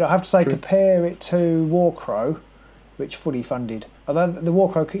that good. I have to say, compare it to Warcrow, which fully funded. Although the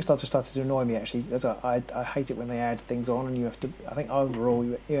Warcrow Kickstarter started to annoy me, actually, as I hate it when they add things on, and you have to. I think overall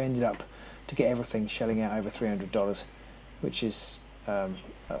you ended up to get everything shelling out over $300, which is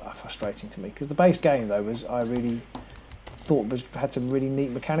frustrating to me, because the base game though I really thought had some really neat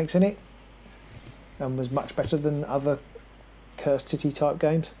mechanics in it, and was much better than other Cursed City type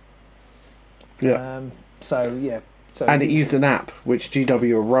games. Yeah. And it used an app, which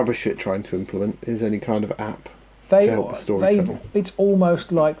GW are rubbish at trying to implement, is any kind of app to help with storytelling. It's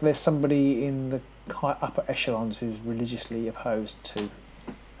almost like there's somebody in the upper echelons who's religiously opposed to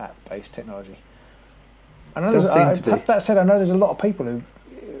app-based technology. I know that said, I know there's a lot of people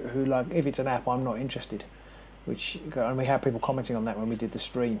who like, if it's an app, I'm not interested. And we had people commenting on that when we did the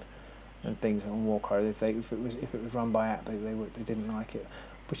stream and things on Warcrow. If it was run by app, they didn't like it.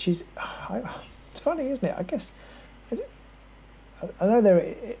 Which is, it's funny, isn't it? I guess I know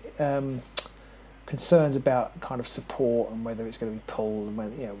there are concerns about kind of support and whether it's going to be pulled and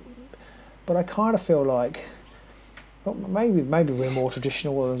whether, but I kind of feel like, well, maybe we're more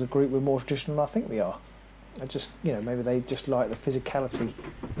traditional, or as a group we're more traditional than I think we are. I just, maybe they just like the physicality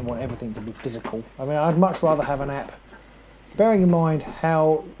and want everything to be physical. I mean, I'd much rather have an app, bearing in mind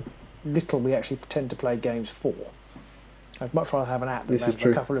how little we actually tend to play games for. I'd much rather have an app that runs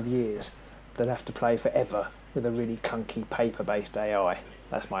for a couple of years than have to play forever with a really clunky paper-based AI.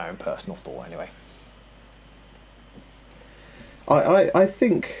 That's my own personal thought, anyway. I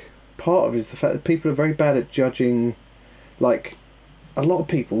think part of it is the fact that people are very bad at judging. Like, a lot of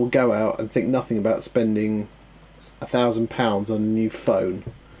people will go out and think nothing about spending £1,000 on a new phone.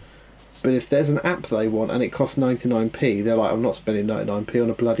 But if there's an app they want and it costs 99p, they're like, I'm not spending 99p on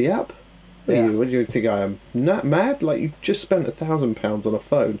a bloody app. Yeah. What do you think I am? Mad? Like, you just spent £1,000 on a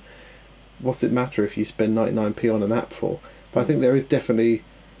phone. What's it matter if you spend 99p on an app for? But I think there is definitely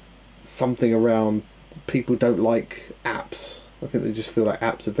something around people don't like apps. I think they just feel like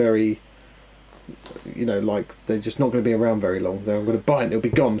apps are very, like they're just not going to be around very long. I'm going to buy it and it'll be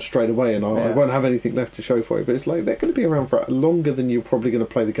gone straight away and I won't have anything left to show for it. But it's like they're going to be around for longer than you're probably going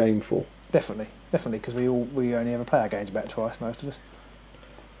to play the game for. Definitely, because we only ever play our games about twice, most of us.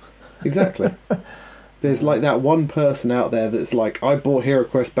 Exactly. There's like that one person out there that's like, I bought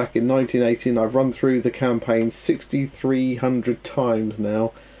HeroQuest back in 1980 and I've run through the campaign 6,300 times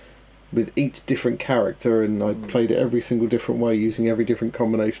now with each different character, and I played it every single different way using every different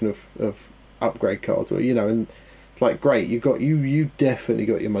combination of upgrade cards, or and it's like, great, you definitely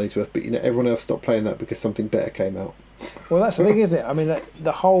got your money's worth, but everyone else stopped playing that because something better came out. Well, that's the thing, isn't it? I mean,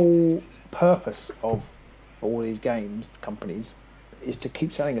 the whole purpose of all these games companies is to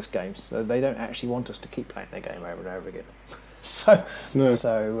keep selling us games, so they don't actually want us to keep playing their game over and over again.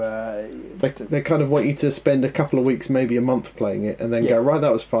 They kind of want you to spend a couple of weeks, maybe a month playing it, and then go, right,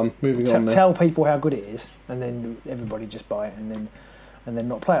 that was fun, moving on now. Tell people how good it is, and then everybody just buy it, and then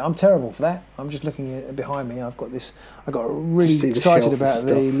not play it. I'm terrible for that. I'm just looking at behind me. I got really excited about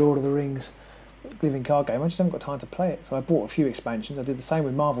the Lord of the Rings living card game. I just haven't got time to play it, so I bought a few expansions. I did the same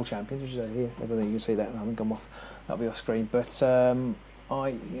with Marvel Champions, which is here. Everything you can see that, and I haven't gone off. That'll be off screen, but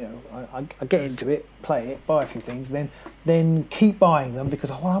I get into it, play it, buy a few things, then keep buying them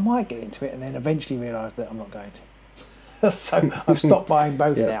because I might get into it, and then eventually realise that I'm not going to. So I've stopped buying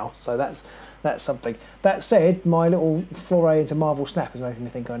both now. So that's something. That said, my little foray into Marvel Snap is making me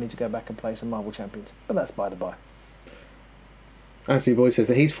think I need to go back and play some Marvel Champions, but that's by the by. Anthony Boyd says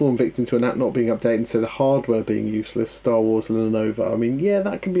that he's fallen victim to an app not being updated, and so the hardware being useless. Star Wars and Lenovo. I mean,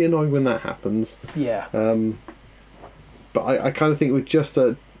 that can be annoying when that happens. Yeah. But I kind of think with just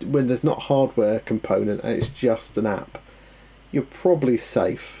when there's not hardware component and it's just an app, you're probably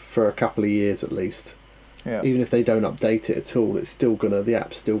safe for a couple of years at least. Yeah. Even if they don't update it at all, the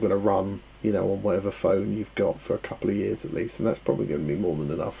app's still gonna run, on whatever phone you've got for a couple of years at least, and that's probably going to be more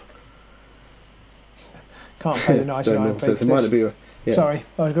than enough. Can't pay the 99p. Sorry,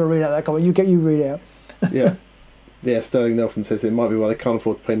 I was going to read out that comment. You read it out. Yeah. Yeah, Sterling Nelson says it might be why they can't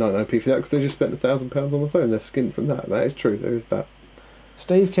afford to pay 99p for that, because they just spent £1,000 on the phone. They're skinned from that. That is true. There is that.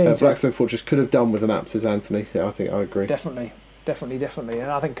 Steve King Blackstone Fortress could have done with an app, says Anthony. Yeah, I think I agree. Definitely.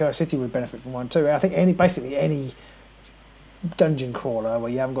 And I think Curse City would benefit from one too. I think any dungeon crawler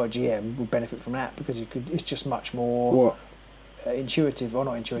where you haven't got a GM would benefit from an app, because it's just much more intuitive, or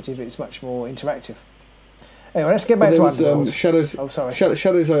not intuitive. It's much more interactive. Anyway, let's get back to Underworld. Shadows. Oh, sorry.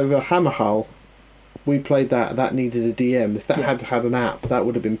 Shadows over Hammerhall. We played that. That needed a DM. If that had an app, that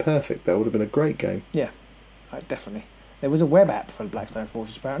would have been perfect. That would have been a great game. Yeah, definitely. There was a web app for Blackstone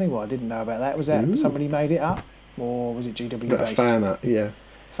Fortress, apparently. Well, I didn't know about that. Was that somebody made it up, or was it GW based? Fan app, yeah.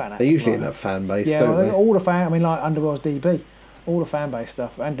 Fan app. They usually end up fan based, yeah, don't they? All the fan. I mean, like Underworld's DB. All the fan based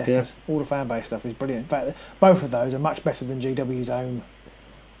stuff and Deckers. All the fan based stuff is brilliant. In fact, both of those are much better than GW's own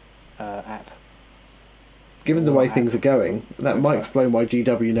app. Given the way things are going, that might explain why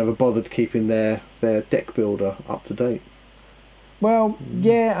GW never bothered keeping their deck builder up to date. Well,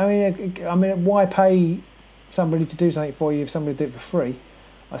 yeah, I mean, why pay somebody to do something for you if somebody did it for free?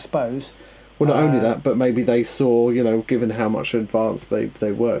 I suppose. Well, not only that, but maybe they saw, given how much advanced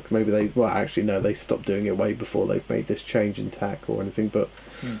they worked, maybe they stopped doing it way before they've made this change in tack or anything. But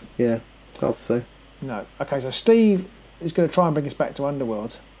yeah, hard to say. No. Okay, so Steve is going to try and bring us back to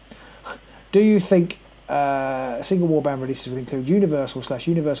Underworld. Do you think single Warband releases will include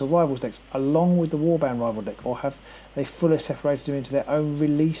Universal Rivals decks along with the Warband rival deck, or have they fully separated them into their own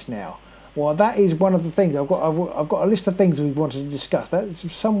release now? Well, that is one of the things. I've got a list of things we wanted to discuss.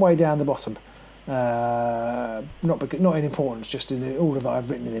 That's some way down the bottom, not in importance, just in the order that I've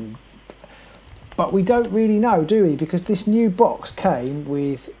written it in. But we don't really know, do we? Because this new box came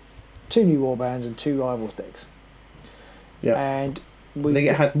with 2 new Warbands and 2 Rivals decks. Yeah, and I think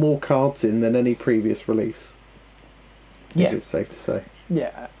it had more cards in than any previous release. I think it's safe to say.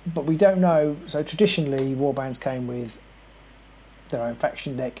 Yeah, but we don't know. So traditionally, warbands came with their own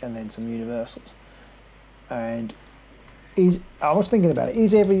faction deck and then some universals. And I was thinking about it.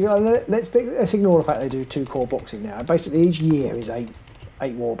 Is every let's ignore the fact they do 2 core boxes now. Basically, each year is eight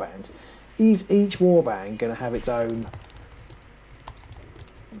warbands. Is each warband going to have its own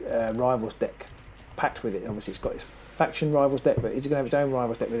rivals deck packed with it? Obviously, it's got its faction rivals deck, but is it going to have its own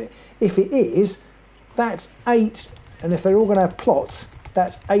rivals deck with it? If it is, that's 8. And if they're all going to have plots,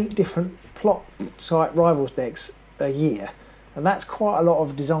 that's 8 different plot site rivals decks a year, and that's quite a lot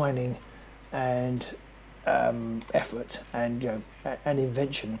of designing and effort and and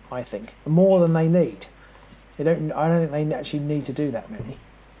invention. I think more than they need. I don't think they actually need to do that many.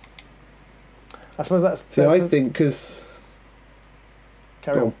 I suppose that's. So I think because.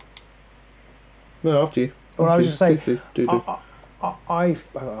 Carry on. No, after you. Well, I was just saying. Do. I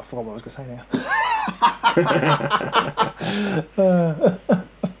forgot what I was going to say now.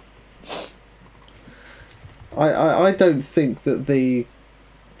 I don't think that the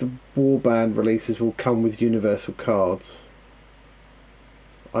warband releases will come with universal cards.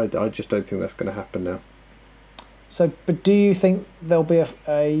 I just don't think that's going to happen now. So, but do you think there'll be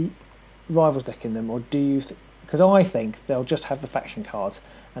a rivals deck in them, or do you? Because I think they'll just have the faction cards,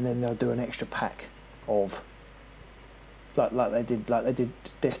 and then they'll do an extra pack of. Like they did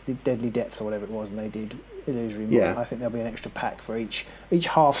Deadly Depths or whatever it was, and they did Illusory Mind. Yeah. I think there'll be an extra pack for each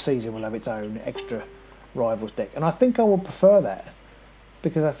half season will have its own extra rivals deck, and I think I would prefer that,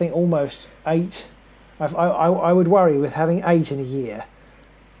 because I think almost 8. I would worry with having 8 in a year.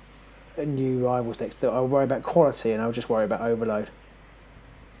 New rivals decks. That I'll worry about quality, and I'll just worry about overload.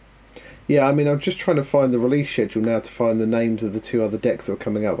 Yeah, I mean, I'm just trying to find the release schedule now to find the names of the 2 other decks that are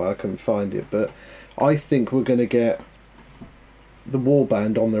coming up, but I couldn't find it. But I think we're going to get the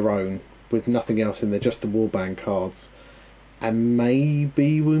warband on their own with nothing else in there, just the warband cards, and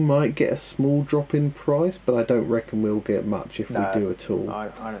maybe we might get a small drop in price, but I don't reckon we'll get much if we do at all. I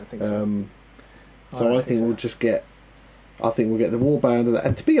don't think so. So I think we'll just get. I think we'll get the warband,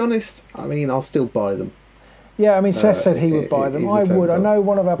 and to be honest, I mean, I'll still buy them. Yeah, I mean, Seth said he would buy them. I would. I got- know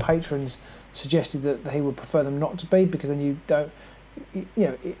one of our patrons suggested that he would prefer them not to be, because then you don't.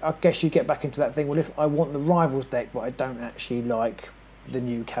 I guess you get back into that thing. Well, if I want the rivals deck, but I don't actually like the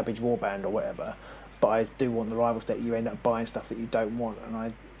new Cabbage Warband or whatever, but I do want the rivals deck, you end up buying stuff that you don't want, and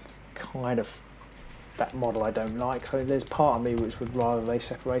I kind of that model I don't like. So there's part of me which would rather they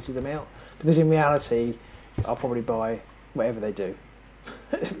separated them out, because in reality, I'll probably buy whatever they do.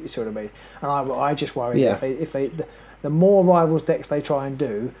 You see what I mean? And I just worry that if they the more rivals decks they try and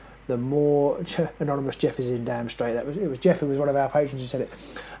do, the more anonymous Jeff is in damn straight. It was Jeff who was one of our patrons who said it.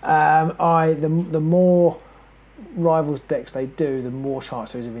 The more rivals decks they do, the more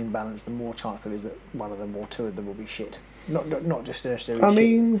chance there is of imbalance. The more chance there is that one of them or 2 of them will be shit. Not just necessarily. I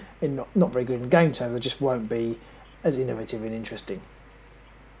mean, in not very good in game terms. They just won't be as innovative and interesting.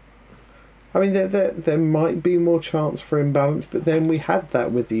 I mean, there might be more chance for imbalance, but then we had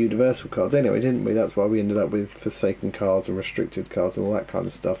that with the universal cards anyway, didn't we? That's why we ended up with Forsaken cards and restricted cards and all that kind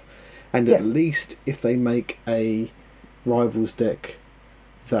of stuff. And at least if they make a rivals deck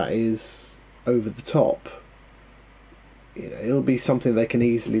that is over the top, it'll be something they can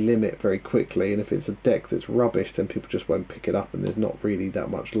easily limit very quickly. And if it's a deck that's rubbish, then people just won't pick it up, and there's not really that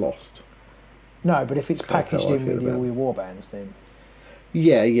much lost. No, but if it's packaged in with all your warbands, then.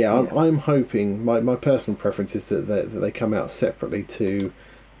 Yeah. I'm hoping. My personal preference is that they come out separately to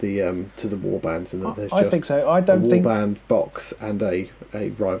the warbands, and that there's I just think so. I don't think warband box and a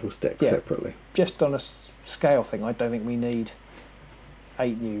rivals deck separately. Just on a scale thing, I don't think we need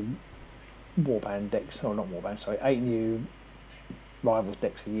 8 new warband decks, or not warband, sorry, 8 new rivals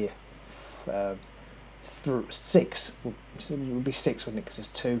decks a year. 6 would be 6, wouldn't it? Because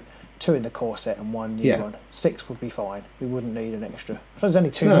there's two in the core set and 1 new one. 6 would be fine. We wouldn't need an extra. There's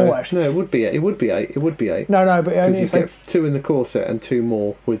only 2 more actually. No, it would be 8. It would be 8. No, but only if you get 2 in the core set and 2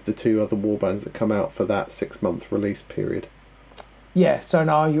 more with the 2 other warbands that come out for that 6-month release period. Yeah. So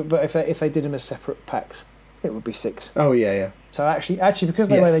no, but if they did them as separate packs, it would be 6. Oh yeah. So actually, because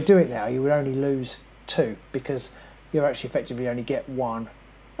the way they do it now, you would only lose 2, because you actually effectively only get 1.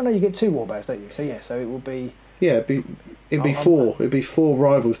 I know you get 2 warbands, don't you? So yeah, so it will be. Yeah, it'd be 4. It'd be 4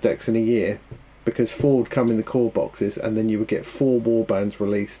 rivals decks in a year, because 4 would come in the core boxes, and then you would get 4 warbands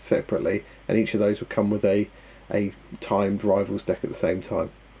released separately, and each of those would come with a timed rivals deck at the same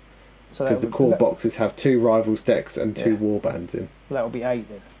time. So because the core boxes have 2 rivals decks and 2 warbands in. Well, that would be 8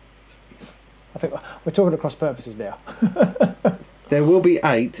 then. I think we're talking across purposes now. There will be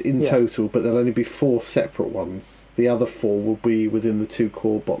 8 in total, but there'll only be 4 separate ones. The other 4 will be within the 2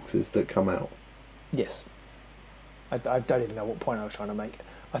 core boxes that come out. Yes. I don't even know what point I was trying to make.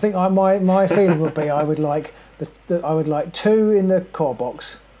 I think my feeling would be I would like I would like 2 in the core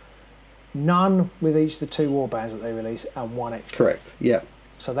box, none with each of the 2 warbands that they release, and 1 extra. Correct. Yeah.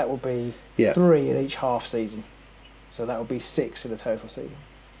 So that would be Yeah. 3 in each half season. So that would be 6 in the total season.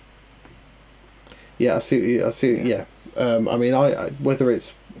 Yeah, I see. Yeah. I mean, whether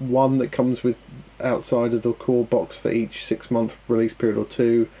it's 1 that comes with outside of the core box for each 6-month release period or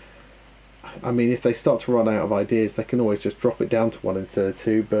 2. I mean, if they start to run out of ideas, they can always just drop it down to 1 instead of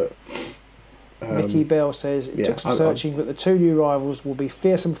 2. But Mickey Bell says it took some searching, but the 2 new rivals will be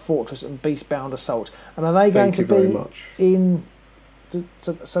Fearsome Fortress and Beastbound Assault. And are they going to be in?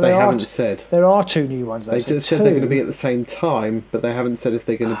 So they haven't said. There are 2 new ones. They just said they're going to be at the same time, but they haven't said if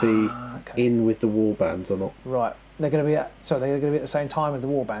they're going to be in with the warbands or not. Right, they're going to be they're going to be at the same time as the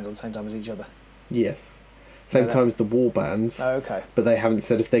warbands, or the same time as each other. Yes, same time as the warbands. Oh, okay. But they haven't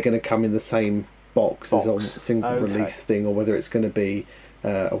said if they're going to come in the same box. As a single release thing, or whether it's going to be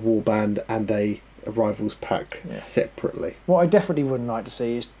a warband and a rivals pack separately. What I definitely wouldn't like to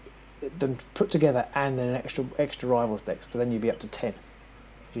see is them put together and then an extra rivals decks, but then you'd be up to 10.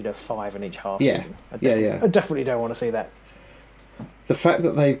 You'd have 5 in each half season. I definitely don't want to see that. The fact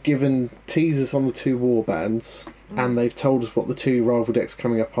that they've given teasers on the 2 warbands and they've told us what the 2 rival decks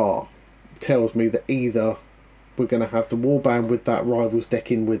coming up are tells me that either we're going to have the warband with that rivals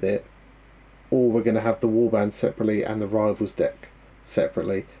deck in with it, or we're going to have the warband separately and the rivals deck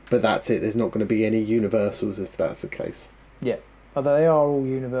separately. But that's it. There's not going to be any universals if that's the case. Yeah, although they are all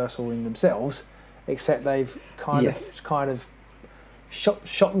universal in themselves, except they've kind of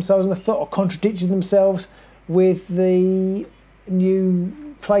shot themselves in the foot or contradicted themselves with the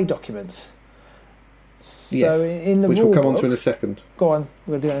new play documents. So in the which rule we'll come book, on to in a second. Go on,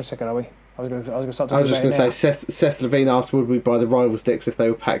 we're going to do it in a second, are we? I was going to start talking about it. I was just going to say, Seth Levine asked, would we buy the rivals decks if they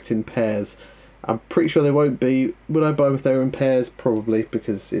were packed in pairs? I'm pretty sure they won't be. Would I buy them if they were in pairs? Probably,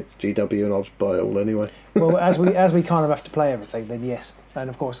 because it's GW and I'll just buy it all anyway. Well, as we kind of have to play everything, then yes. And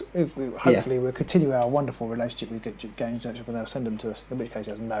of course, hopefully we'll continue our wonderful relationship with Games Junction and they'll send them to us. In which case,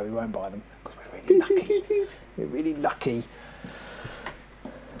 no, we won't buy them because we're really lucky. We're really lucky.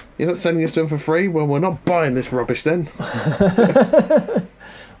 You're not sending us to them for free? Well, we're not buying this rubbish then.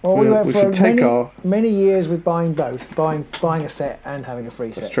 Well, we went for many years with buying both, buying a set and having a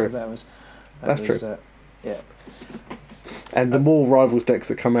free set. That's true. So that's true. Yeah. And the more rivals decks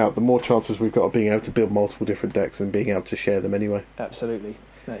that come out, the more chances we've got of being able to build multiple different decks and being able to share them anyway. Absolutely,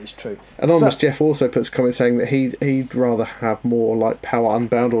 that is true. Anonymous Jeff also puts a comment saying that he'd rather have more like Power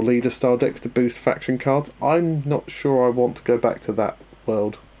Unbound or Leader style decks to boost faction cards. I'm not sure I want to go back to that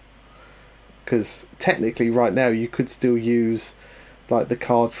world, because technically right now you could still use like the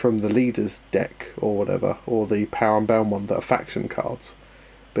card from the Leader's deck or whatever, or the Power Unbound one that are faction cards.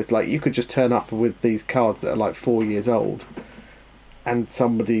 But it's like you could just turn up with these cards that are like 4 years old, and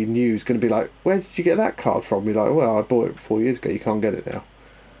somebody new is going to be like, "Where did you get that card from?" You're like, "Well, I bought it 4 years ago. You can't get it now."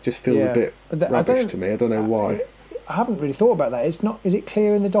 Just feels a bit rubbish to me. I don't know why. I haven't really thought about that. It's not. Is it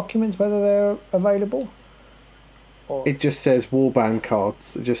clear in the documents whether they're available? Or... It just says warband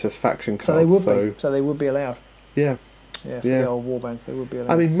cards. It just says faction cards. So they would be. So they would be allowed. Yeah. Yeah, for the old warbands, they would be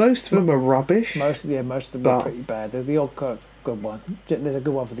allowed. I mean, most of them are rubbish. Most of them are pretty bad. There's the odd good one. There's a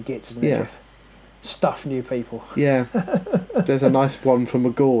good one for the gits, isn't there, Jeff? Stuff new people. Yeah. There's a nice one for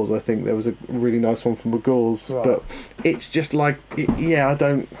McGaw's. I think there was a really nice one for McGaw's. Right. But it's just like, I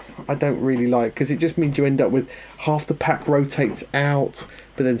don't really like, because it just means you end up with half the pack rotates out,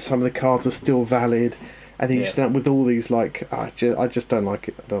 but then some of the cards are still valid, and then you just end up with all these like, I just don't like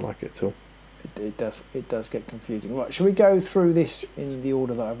it. I don't like it at all. It does get confusing. Right, shall we go through this in the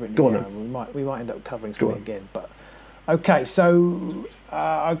order that I've written down? We might end up covering something again, but okay. So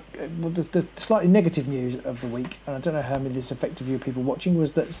the slightly negative news of the week, and I don't know how many this affected you people watching,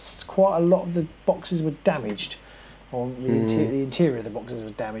 was that quite a lot of the boxes were damaged, or the interior of the boxes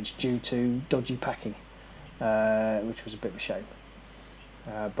was damaged due to dodgy packing, which was a bit of a shame.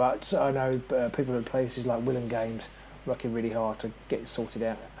 But I know people at places like Will and Games working really hard to get it sorted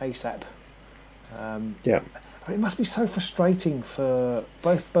out ASAP. It must be so frustrating for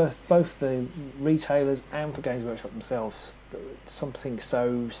both the retailers and for Games Workshop themselves that something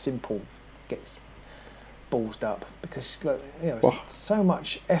so simple gets ballsed up, because so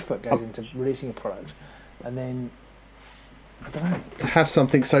much effort goes into releasing a product, and then I don't know, to have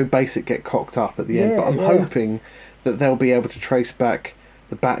something so basic get cocked up at the end. But I'm hoping that they'll be able to trace back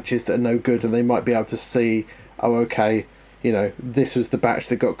the batches that are no good, and they might be able to see, this was the batch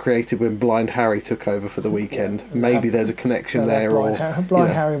that got created when Blind Harry took over for the weekend. Maybe there's a connection there. Blind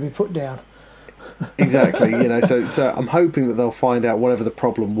Harry will be put down. Exactly, so I'm hoping that they'll find out whatever the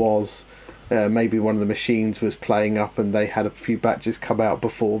problem was, maybe one of the machines was playing up and they had a few batches come out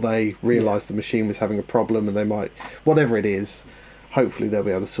before they realised the machine was having a problem, and they might, whatever it is, hopefully they'll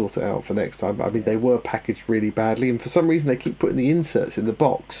be able to sort it out for next time. But I mean, they were packaged really badly, and for some reason they keep putting the inserts in the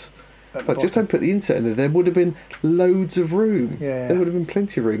box. Like, just don't put the insert in there. There would have been loads of room. Yeah. There would have been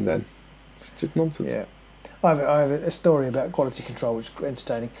plenty of room then. It's just nonsense. Yeah. I have a story about quality control, which is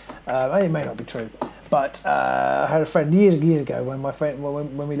entertaining. It may not be true, but I had a friend years ago when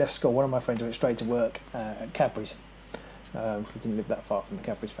we left school. One of my friends went straight to work at Cadbury's. He didn't live that far from the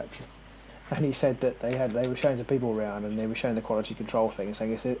Cadbury's factory, and he said that they were showing some people around, and they were showing the quality control thing, and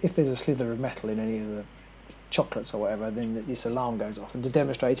saying if there's a slither of metal in any of the chocolates or whatever, then this alarm goes off. And to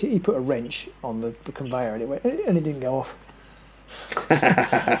demonstrate it, he put a wrench on the conveyor, and it didn't go off. So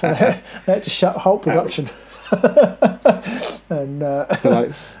they had to halt production. And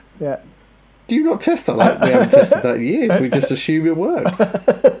like, yeah. Do you not test that? Like, we haven't tested that in years. We just assume it works.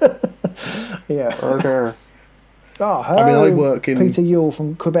 Yeah. Okay. Oh, hello, I mean, I work in Peter Yule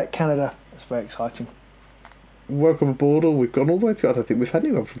from Quebec, Canada. That's very exciting. Work on a border. We've gone all the way to. I don't think we've had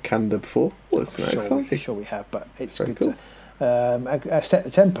anyone from Canada before. Well, it's exciting. Sure, we have, but it's very good. Cool. I set the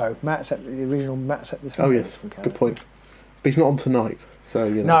tempo. Matt set the tempo. Oh yes, from Canada. good point. But he's not on tonight, so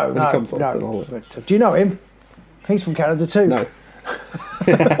when he comes on, then I'll... But, do you know him? He's from Canada too. No.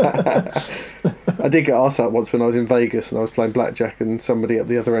 I did get asked that once when I was in Vegas and I was playing blackjack, and somebody at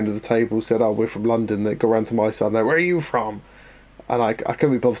the other end of the table said, "Oh, we're from London." They go round to my side and they're, "Where are you from?" And I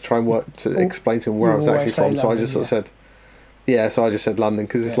couldn't be bothered to try and explain to him where I was actually from, so I just sort of said, so I just said London,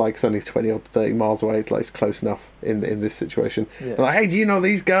 because it's like it's only 20 or 30 miles away. It's like it's close enough in this situation. Yeah. Like, hey, do you know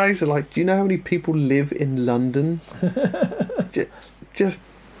these guys? They're like, do you know how many people live in London? just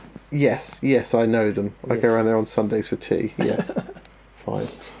yes, I know them. I go around there on Sundays for tea. Yes, fine.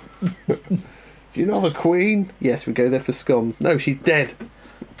 Do you know the Queen? Yes, we go there for scones. No, she's dead.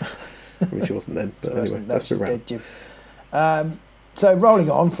 I mean, she wasn't then, but anyway, that's been around. So rolling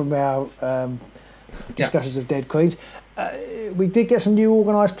on from our discussions of Dead Queens, we did get some new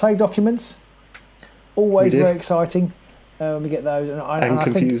organised play documents. Always very exciting when we get those, and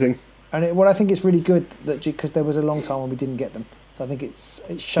confusing. I think it's really good that because there was a long time when we didn't get them. So I think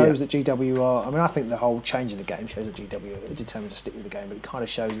it shows that GW are. I mean, I think the whole change in the game shows that GW are determined to stick with the game, but it kind of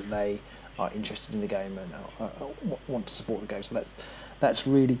shows that they are interested in the game and want to support the game. So that's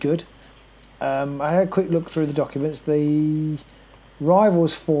really good. I had a quick look through the documents. The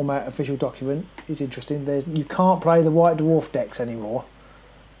Rivals format official document is interesting. You can't play the White Dwarf decks anymore,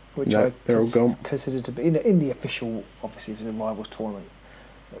 which they're all gone. Consider to be in the official. Obviously, if it's a Rivals tournament,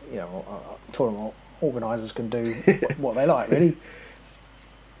 tournament organisers can do what they like, really.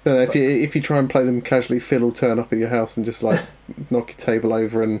 No, if you try and play them casually, Phil will turn up at your house and just like knock your table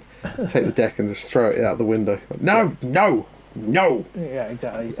over and take the deck and just throw it out the window. No. Yeah,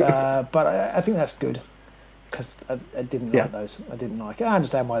 exactly. But I think that's good, because I didn't like those. I didn't like it. I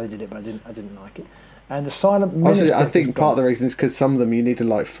understand why they did it, but I didn't like it. And the Silent Menace I think part of the reason is because some of them you needed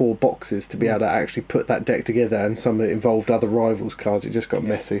like 4 boxes to be able to actually put that deck together, and some that involved other Rivals cards. It just got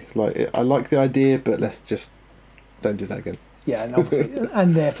messy. It's like, I like the idea, but let's just don't do that again. Yeah,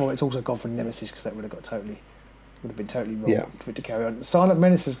 and therefore it's also gone for Nemesis, because that would have been totally wrong for it to carry on. The Silent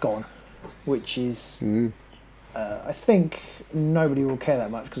Menace is gone, which is I think nobody will care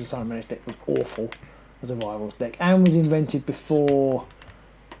that much, because the Silent Menace deck was awful as a Rivals deck and was invented before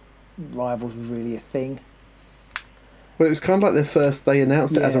Rivals was really a thing. Well, it was kind of like they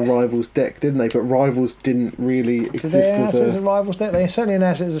announced it as a Rivals deck, didn't they? But Rivals didn't really exist as a Rivals deck. They certainly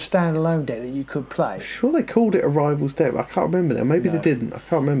announced it as a standalone deck that you could play. I'm sure they called it a Rivals deck, but I can't remember now. Maybe they didn't. I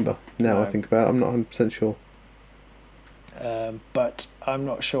can't remember now. I think about it. I'm not 100% sure. But I'm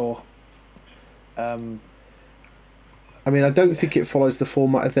not sure. I mean, I don't think it follows the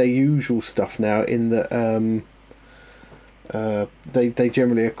format of their usual stuff now, in that they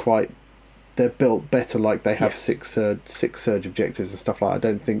generally are they're built better, like they have six surge objectives and stuff like that.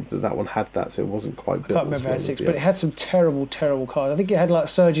 I don't think that one had that, so it wasn't quite built. I can't remember if it had 6, but it had some terrible cards. I think it had like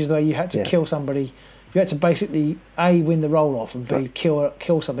surges where you had to kill somebody. You had to basically A, win the roll off, and B,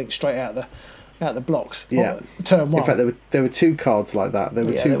 kill something straight out the blocks. Yeah. Turn 1. In fact, there were 2 cards like that. There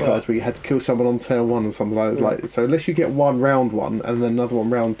were 2 cards where you had to kill someone on turn 1 or something like that. Like, so unless you get one round 1 and then another one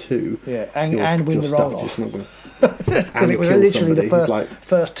round 2, and win the roll off. Because it was literally the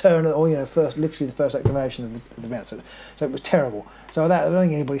first turn, or literally the first activation of the round. So it was terrible. So I don't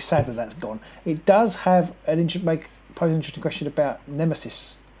think anybody's sad that that's gone. It does have pose an interesting question about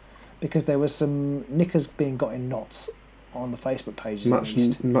Nemesis, because there was some knickers being got in knots on the Facebook pages.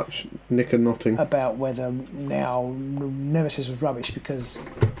 Much knicker knotting about whether now Nemesis was rubbish because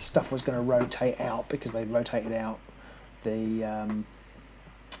stuff was going to rotate out, because they rotated out the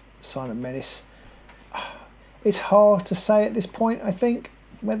Silent Menace. It's hard to say at this point, I think,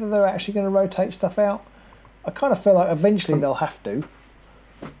 whether they're actually going to rotate stuff out. I kind of feel like eventually they'll have to.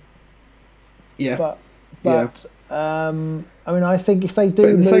 Yeah. But I mean, I think if they do,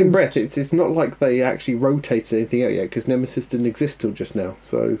 but in the same breath, it's not like they actually rotated anything out yet, because Nemesis didn't exist till just now,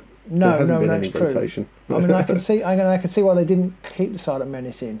 so there hasn't been any rotation. I mean, I can see why they didn't keep the Silent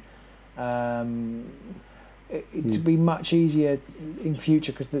Menace in. It'd be much easier in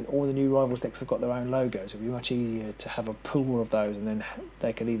future because all the new Rivals decks have got their own logos. It'd be much easier to have a pool of those, and then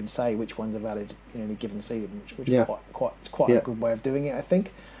they could even say which ones are valid in any given season, which is quite a good way of doing it. I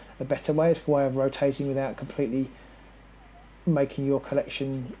think a better way. It's a way of rotating without completely making your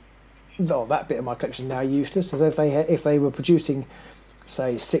collection. Oh, that bit of my collection now useless. As if they were producing,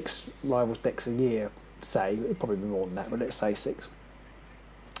 say, 6 Rivals decks a year, say it'd probably be more than that, but let's say 6.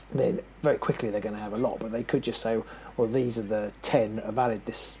 Then very quickly they're going to have a lot, but they could just say, well, these are the 10 that are valid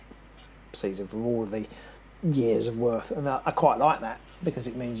this season from all of the years of worth, and I quite like that because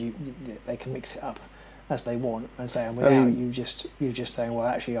it means they can mix it up as they want and say, and without you just saying, well,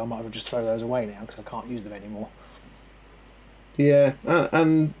 actually I might as well just throw those away now because I can't use them anymore. Yeah,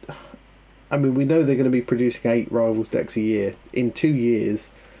 and I mean, we know they're going to be producing 8 Rivals decks a year. In 2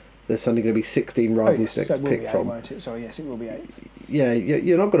 years, there's suddenly going to be 16 Rivals decks to pick from. Sorry, yes, it will be 8. Yeah,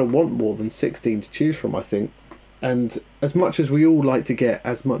 you're not going to want more than 16 to choose from, I think. And as much as we all like to get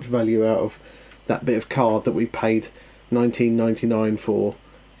as much value out of that bit of card that we paid $19.99 for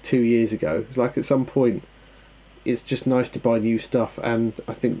 2 years ago, it's like at some point it's just nice to buy new stuff, and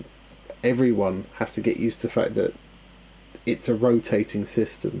I think everyone has to get used to the fact that it's a rotating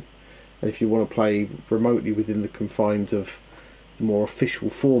system, and if you want to play remotely within the confines of the more official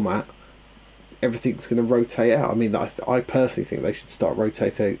format, everything's going to rotate out. I mean, I personally think they should start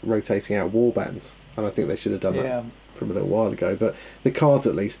rotating out warbands, and I think they should have done that from a little while ago. But the cards,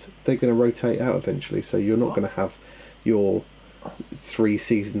 at least, they're going to rotate out eventually, so you're not going to have your 3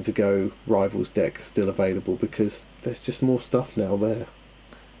 seasons ago Rivals deck still available, because there's just more stuff now there.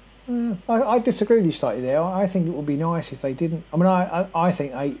 I disagree with you slightly there. I think it would be nice if they didn't. I mean, I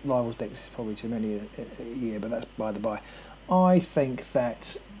think 8 Rivals decks is probably too many a year, but that's by the by. I think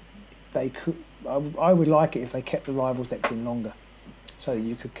that they could. I would like it if they kept the Rivals decks in longer, so that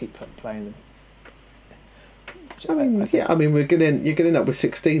you could keep playing them. I mean, you're going to end up with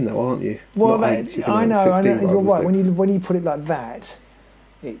 16 though, aren't you? Well, I know. You're right. When you put it like that,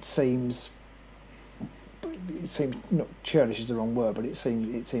 it seems not churlish is the wrong word, but it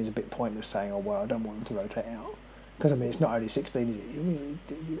seems a bit pointless saying, oh well, I don't want them to rotate out, because I mean it's not only 16, is it?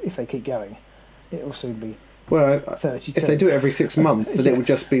 If they keep going, it will soon be. Well, 32. If they do it every 6 months, then it will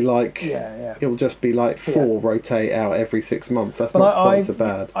just be like it will just be like 4 rotate out every 6 months. That's not quite so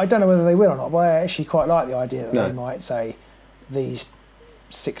bad. I don't know whether they will or not, but I actually quite like the idea that they might say these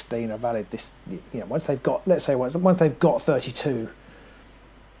 16 are valid. This, once they've got, let's say once they've got 32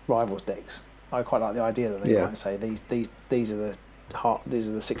 Rivals decks, I quite like the idea that they might say these are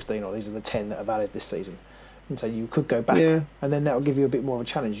the 16 or these are the 10 that are valid this season. And so you could go back, and then that will give you a bit more of a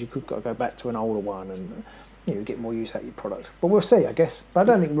challenge. You could go back to an older one and get more use out of your product. But we'll see, I guess. But I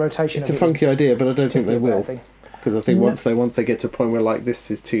don't think rotation. It's a funky idea, but I don't think they will. Because I think once they get to a point where like this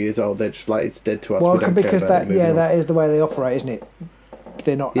is 2 years old, they're just like, it's dead to us. Well, because that is the way they operate, isn't it?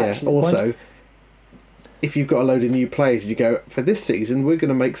 They're not actually. Also, if you've got a load of new players, you go, for this season we're going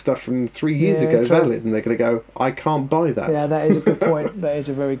to make stuff from 3 years ago valid, and they're going to go, I can't buy that. Yeah, that is a good point. That is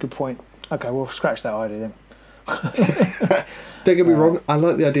a very good point. Okay, we'll scratch that idea then. Don't get me wrong, I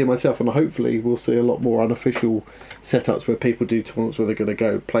like the idea myself, and hopefully we'll see a lot more unofficial setups where people do tournaments where they're going to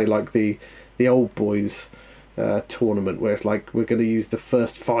go play like the old boys tournament, where it's like we're going to use the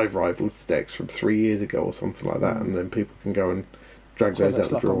first 5 Rivals decks from 3 years ago or something like that, and then people can go and drag those out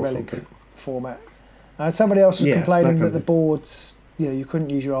the draw or something. Format. Somebody else was complaining that the boards, you couldn't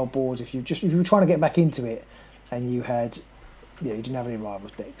use your old boards if you were trying to get back into it, and you had, you didn't have any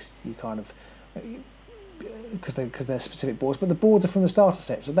Rivals decks. You kind of. Because they're specific boards, but the boards are from the starter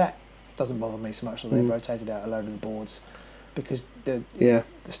set, so that doesn't bother me so much that they've rotated out a load of the boards, because the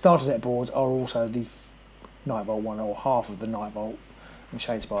starter set boards are also the Nightvolt one, or half of the Nightvolt and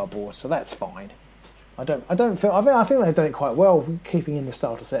Shadespire boards, so that's fine. I think they've done it quite well keeping in the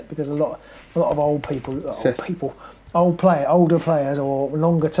starter set, because a lot of older players or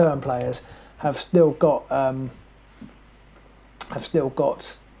longer term players have still got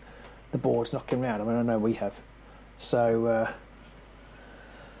the boards knocking around. I mean, I know we have. So,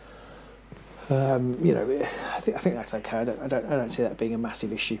 I think that's okay. I don't see that being a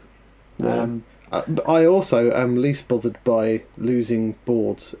massive issue. I also am least bothered by losing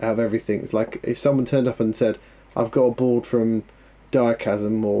boards out of everything. It's like if someone turned up and said, "I've got a board from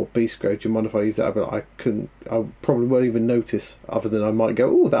Diachasm or Beast Grave, do you mind if I use that? But I probably won't even notice, other than I might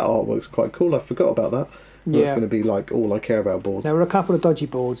go, oh, that artwork's quite cool, I forgot about that. That's going to be like all I care about boards. There were a couple of dodgy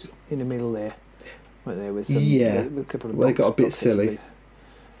boards in the middle there. Right there with some, with a couple of they got a bit silly.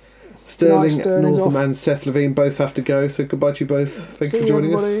 Sterling Northam and Seth Levine both have to go, so goodbye to you both. Thanks for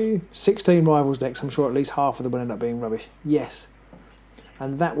joining us. 16 rivals decks, I'm sure at least half of them will end up being rubbish. Yes.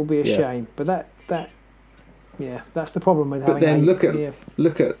 And that will be a shame. But that's the problem with having. But then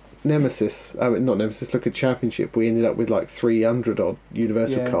look at Nemesis. Not Nemesis. Look at Championship. We ended up with like 300 odd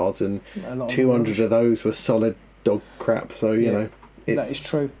Universal cards, and 200 of those were solid dog crap. So you know, that is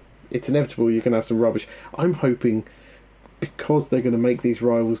true. It's inevitable. You can have some rubbish. I'm hoping, because they're going to make these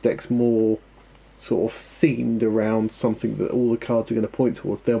rivals decks more sort of themed around something that all the cards are going to point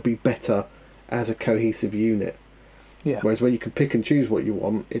towards, they'll be better as a cohesive unit. Yeah. Whereas when you can pick and choose what you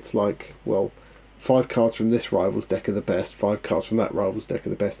want, it's like, well, 5 cards from this rivals deck are the best, 5 cards from that rivals deck are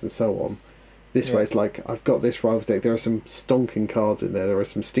the best, and so on. This way it's like, I've got this rivals deck, there are some stonking cards in there are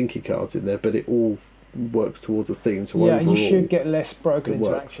some stinky cards in there, but it all works towards a theme. So overall, and you should get less broken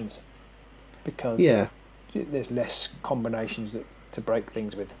interactions. Because there's less combinations to break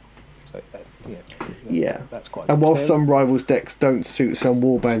things with. So that's quite. And while some rivals decks don't suit some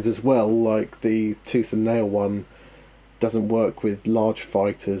warbands as well, like the Tooth and Nail one doesn't work with large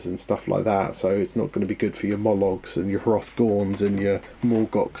fighters and stuff like that, so it's not going to be good for your Mologs and your Hrothgorns and your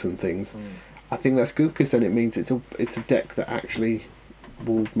Morgoks and things. I think that's good, because then it means it's a deck that actually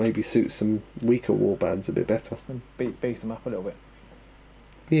will maybe suit some weaker warbands a bit better and beef them up a little bit.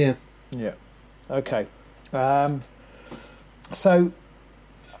 Yeah. Okay. So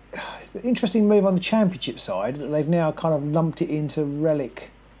the interesting move on the Championship side, that they've now kind of lumped it into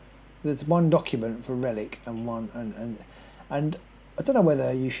Relic. There's one document for Relic and one and I don't know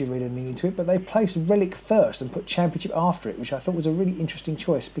whether you should read anything into it, but they placed Relic first and put Championship after it, which I thought was a really interesting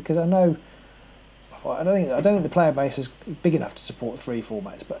choice, because I don't think the player base is big enough to support 3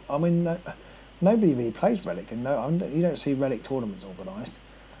 formats. But I mean, nobody really plays Relic, and you don't see Relic tournaments organised.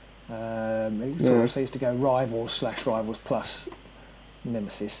 It sort of seems to go Rivals/Rivals plus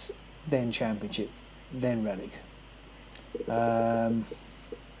Nemesis, then Championship, then Relic. But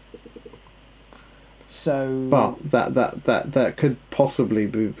that could possibly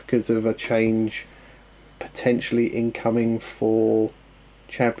be because of a change potentially incoming for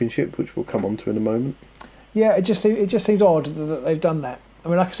Championship, which we'll come on to in a moment. Yeah, it just seems odd that they've done that. I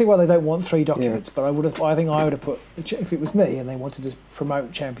mean, I can see why they don't want 3 documents, but I think I would have put, if it was me and they wanted to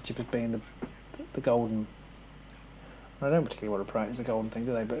promote Championship as being the golden. I don't particularly want to promote it as the golden thing,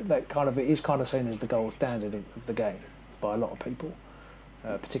 do they? But it is kind of seen as the gold standard of the game by a lot of people,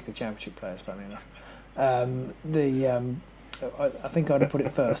 particularly Championship players. Funnily enough, I think I'd have put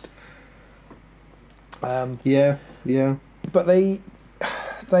it first. But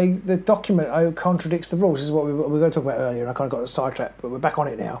the document contradicts the rules. This is what we were going to talk about earlier, and I kind of got sidetracked, but we're back on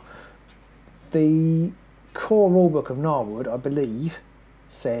it now. The core rulebook of Gnarlwood, I believe,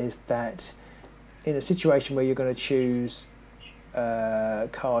 says that in a situation where you're going to choose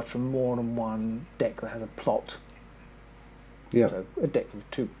cards from more than one deck that has a plot, so a deck with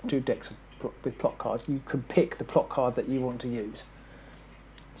two decks with plot cards, you can pick the plot card that you want to use.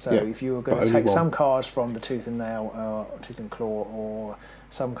 So if you were going to take some cards from the Tooth and Nail, or Tooth and Claw, or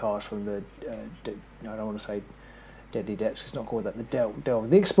some cards from the, I don't want to say Deadly Depths, it's not called that,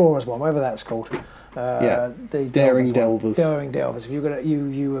 the Explorers one, whatever that's called. The Daring Delvers. Daring Delvers. If you're going to,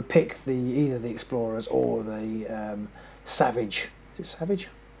 you would pick either the Explorers or the Savage. Is it Savage?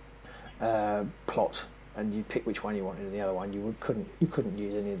 Plot, and you pick which one you wanted, and the other one you couldn't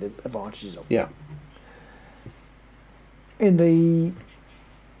use any of the advantages of. Yeah. In the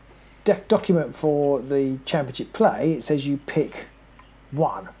deck document for the Championship play, it says you pick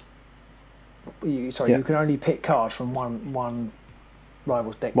one. You can only pick cards from one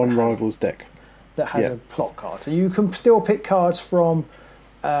rivals deck. One rivals deck that has a plot card. So you can still pick cards from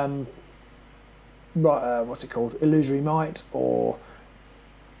what's it called? Illusory Might or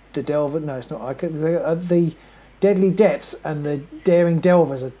the Delver. No, it's not. The Deadly Depths and the Daring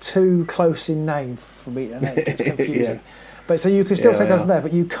Delvers are too close in name for me, and it gets confusing. But so you can still take cards from there,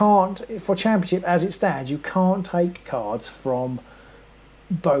 but you can't, for Championship as it stands, you can't take cards from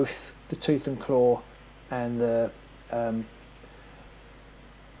both the Tooth and Claw and the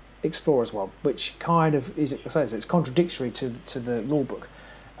Explorers one, which kind of it's contradictory to the rule book,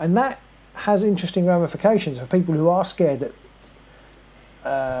 and that has interesting ramifications for people who are scared that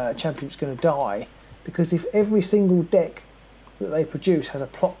Championship's going to die, because if every single deck that they produce has a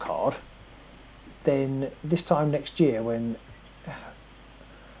plot card, then this time next year, when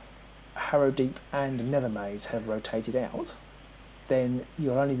Harrow Deep and Nethermaids have rotated out, then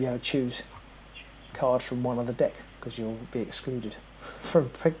you'll only be able to choose cards from one other deck because you'll be excluded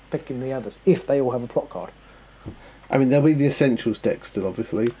from picking the others if they all have a plot card. I mean, there'll be the Essentials deck still,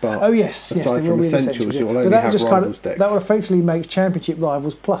 obviously, but aside from Essentials, you'll only have Rivals decks. That will effectively make Championship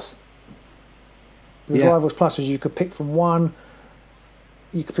Rivals Plus. Because Rivals Plus is you could pick from one,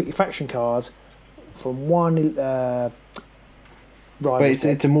 you could pick your faction cards from one Rivals but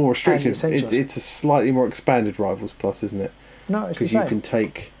it's a more restricted, it's a slightly more expanded Rivals Plus, isn't it? No, it's the same.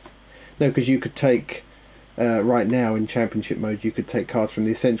 Because you could take, right now in Championship mode, you could take cards from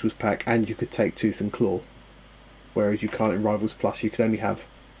the Essentials pack and you could take Tooth and Claw. Whereas you can't in Rivals Plus, you can only have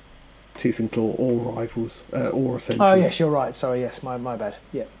Tooth and Claw or Rivals or Essentials. Oh yes, you're right. Sorry, yes, my bad.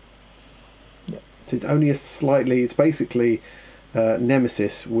 Yeah. So it's only it's basically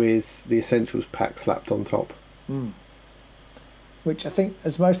Nemesis with the Essentials pack slapped on top. Which I think,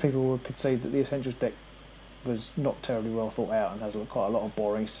 as most people would concede, that the Essentials deck was not terribly well thought out and has quite a lot of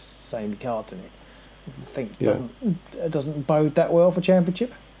boring, samey cards in it. I think it doesn't bode that well for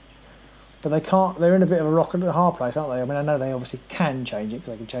Championship. But they can't. They're in a bit of a rock and a hard place, aren't they? I mean, I know they obviously can change it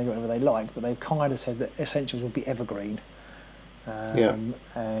because they can change whatever they like, but they've kind of said that Essentials will be evergreen. And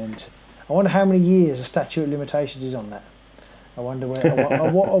I wonder how many years the statute of limitations is on that. I wonder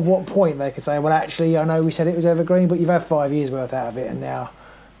at what point they could say, well, actually, I know we said it was evergreen, but you've had 5 years worth out of it, and now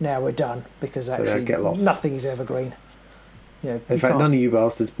we're done because actually nothing is evergreen. In fact, none of you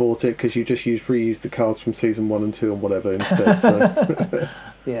bastards bought it because you just reused the cards from season 1 and 2 and whatever instead. So.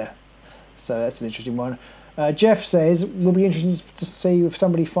 Yeah. So that's an interesting one. Jeff says, we'll be interested to see if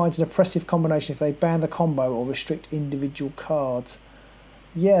somebody finds an oppressive combination if they ban the combo or restrict individual cards.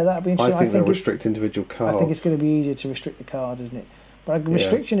 Yeah, that'd be interesting. I think they'll restrict individual cards. I think it's going to be easier to restrict the cards, isn't it? But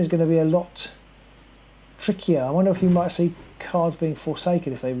restriction is going to be a lot trickier. I wonder if you might see cards being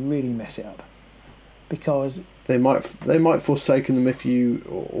forsaken if they really mess it up. Because they might forsaken them if you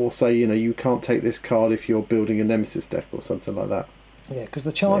or say you can't take this card if you're building a Nemesis deck or something like that. Yeah, because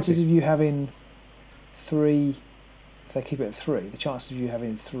the chances of you having 3, if they keep it at 3, the chances of you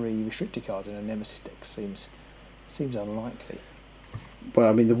having 3 restricted cards in a Nemesis deck seems unlikely. Well,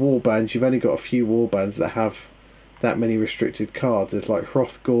 I mean, the warbands, you've only got a few warbands that have that many restricted cards. There's like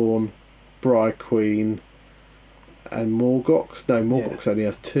Hrothgorn, Briar Queen, and Morgox. No, Morgox only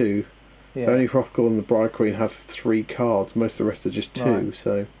has 2. Yeah. So only Hrothgorn and the Briar Queen have 3 cards. Most of the rest are just 2. Right.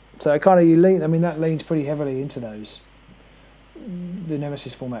 So kind of that leans pretty heavily into the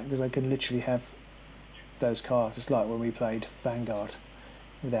Nemesis format because they can literally have those cards. It's like when we played Vanguard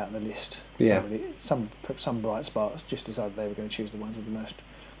without the list. Yeah. Some bright sparks just decided they were going to choose the ones with the most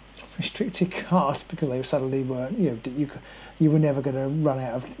restricted cards because they suddenly weren't. You were never going to run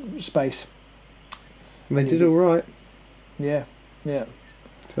out of space. And they did all right. Yeah.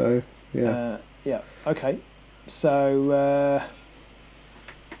 So yeah. Okay. So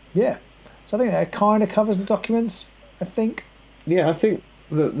So I think that kind of covers the documents. I think. Yeah, I think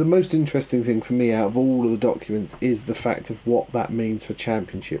the most interesting thing for me out of all of the documents is the fact of what that means for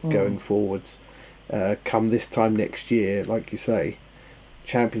Championship going forwards. Come this time next year, like you say,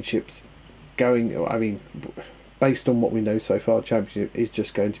 Championship's going. I mean, based on what we know so far, Championship is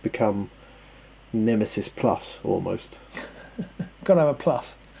just going to become Nemesis Plus almost. Got to have a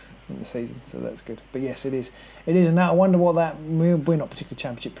plus in the season, so that's good. But yes, it is, and now I wonder what that. We're not particularly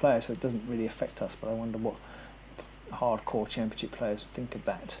Championship players, so it doesn't really affect us. But I wonder what hardcore Championship players think of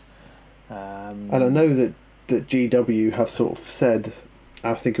that. And I know that GW have sort of said,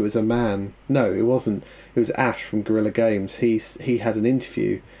 I think it was a man. No, it wasn't. It was Ash from Guerrilla Games. He had an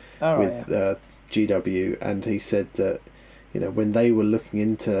interview with GW, and he said that when they were looking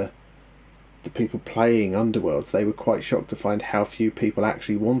into the people playing Underworlds, they were quite shocked to find how few people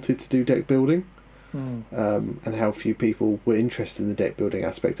actually wanted to do deck building. And how few people were interested in the deck building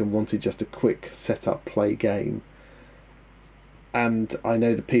aspect and wanted just a quick setup play game. And I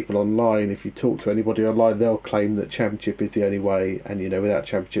know the people online, if you talk to anybody online, they'll claim that Championship is the only way, and without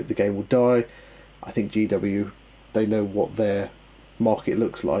Championship the game will die. I think GW, they know what their market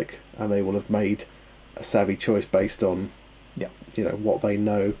looks like, and they will have made a savvy choice based on what they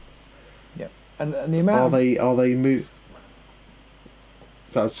know. Yeah. And the amount are they move?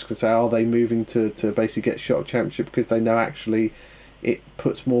 So I was just going to say, are they moving to basically get shot at Championship because they know actually it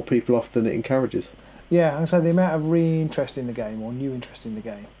puts more people off than it encourages? Yeah, and so the amount of re-interest in the game or new interest in the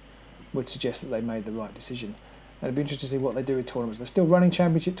game would suggest that they made the right decision. And it'd be interesting to see what they do with tournaments. They're still running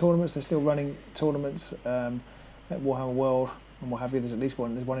Championship tournaments. They're still running tournaments at Warhammer World and what have you. There's at least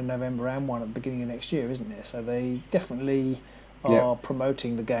one. There's one in November and one at the beginning of next year, isn't there? So they definitely are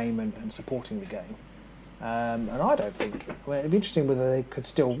promoting the game and supporting the game. And I don't think. Well, it'd be interesting whether they could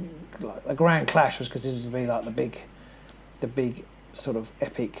still. Like, a Grand Clash was considered to be like the big sort of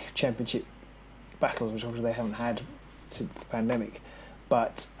epic championship battles, which obviously they haven't had since the pandemic.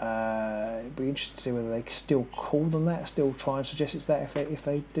 But it'd be interesting to see whether they still call them that, still try and suggest it's that if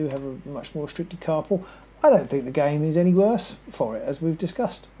they do have a much more restricted card pool. I don't think the game is any worse for it, as we've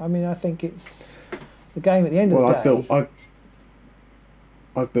discussed. I mean, I think it's the game at the end of the day.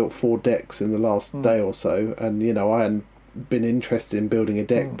 I've built 4 decks in the last day or so, and I hadn't been interested in building a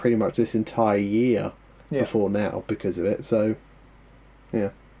deck pretty much this entire year before now because of it. So, yeah.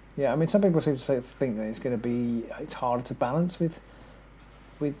 Yeah, I mean, some people seem to think that it's harder to balance with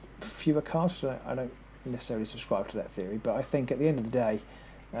fewer cards. I don't necessarily subscribe to that theory, but I think at the end of the day,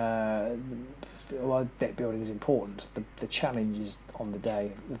 while deck building is important, the challenge is on the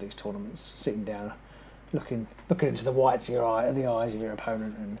day of these tournaments, sitting down, looking into the whites of the eyes of your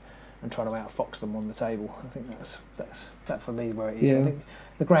opponent and trying to outfox them on the table. I think that for me where it is. Yeah. I think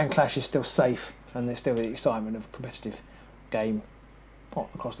the Grand Clash is still safe, and there's still the excitement of a competitive game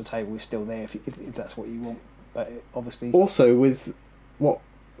across the table is still there if that's what you want. But obviously, also with what.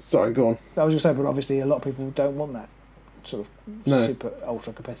 Sorry, go on. I was just saying, but obviously a lot of people don't want that sort of super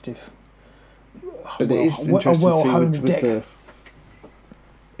ultra competitive. But it is interesting to see deck.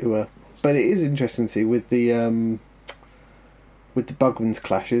 But it is interesting to see with the Bugman's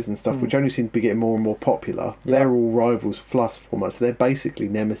clashes and stuff, which only seem to be getting more and more popular. Yeah. They're all Rivals Plus formats. They're basically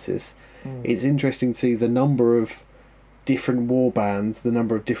Nemesis. It's interesting to see the number of different war bands, the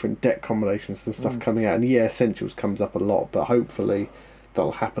number of different deck combinations and stuff coming out. And Essentials comes up a lot, but hopefully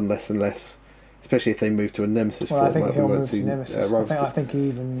that'll happen less and less, especially if they move to a Nemesis format. I think he'll move to Nemesis. I think he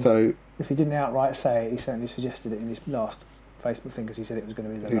even, if he didn't outright say it, he certainly suggested it in his last Facebook thing, because he said it was going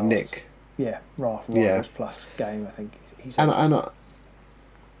to be the last. Nick. Yeah, Rivals Plus game, I think. And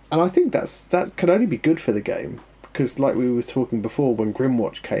I think that could only be good for the game, because like we were talking before, when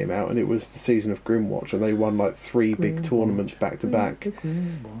Grimwatch came out, and it was the season of Grimwatch, and they won like 3 big tournaments back to back.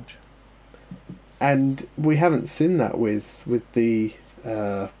 And we haven't seen that with the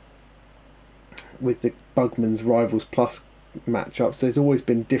Bugman's Rivals Plus matchups. There's always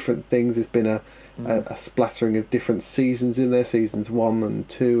been different things. There's been a splattering of different seasons in there, seasons 1 and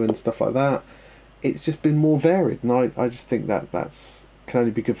 2 and stuff like that. It's just been more varied, and I just think that's can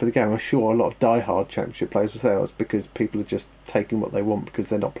only be good for the game. I'm sure a lot of die-hard championship players will say it's because people are just taking what they want because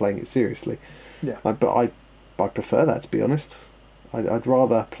they're not playing it seriously. Yeah. But I prefer that, to be honest. I'd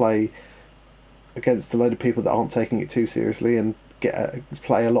rather play against a load of people that aren't taking it too seriously and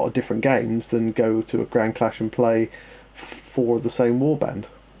play a lot of different games than go to a Grand Clash and play 4 of the same warband.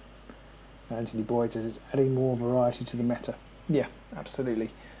 Anthony Boyd says it's adding more variety to the meta. Yeah,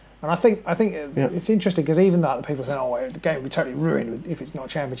 absolutely. And I think it's interesting, because even that the people are saying, the game will be totally ruined if it's not a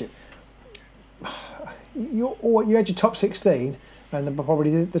championship. You had your top 16, and there were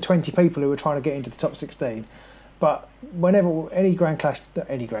probably the 20 people who were trying to get into the top 16. But whenever any Grand Clash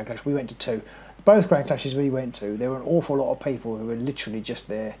we went to 2. Both Grand Clashes we went to, there were an awful lot of people who were literally just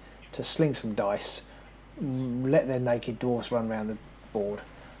there to sling some dice, let their naked dwarfs run around the board,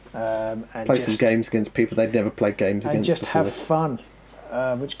 and play some games against people they'd never played games against and just before. Have fun,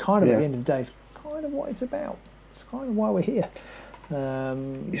 which kind of at the end of the day is kind of what it's about. It's kind of why we're here.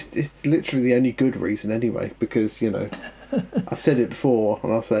 It's literally the only good reason anyway, because I've said it before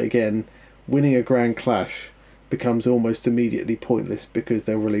and I'll say it again, winning a Grand Clash becomes almost immediately pointless because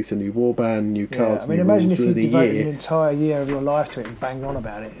they'll release a new warband, new cards. I mean, imagine if you devoted an entire year of your life to it and banged on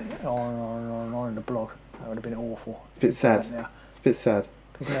about it on in the blog. That would have been awful. It's a bit sad. It's a bit sad.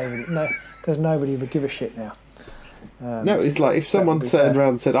 Because nobody would give a shit now. No, it's like if someone turned around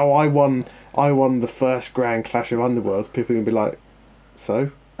and said, I won the first Grand Clash of Underworlds, people are going to be like,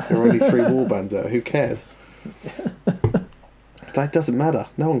 so? There are only 3 warbands out, who cares? That doesn't matter.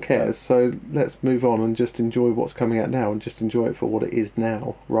 No one cares. So let's move on and just enjoy what's coming out now, and just enjoy it for what it is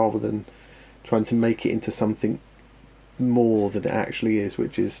now, rather than trying to make it into something more than it actually is,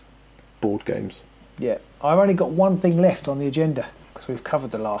 which is board games. Yeah, I've only got one thing left on the agenda because we've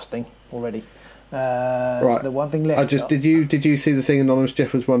covered the last thing already. Right. So the one thing left. Did you see the thing? Anonymous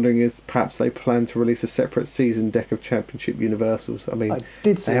Jeff was wondering if perhaps they plan to release a separate season deck of Championship Universals. I mean, I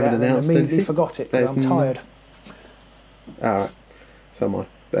did see that and immediately forgot it because I'm tired. All right. So am I.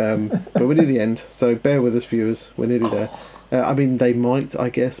 But we're near the end, so bear with us, viewers. We're nearly there. I mean, they might, I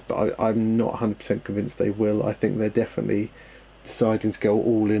guess, but I'm not 100% convinced they will. I think they're definitely deciding to go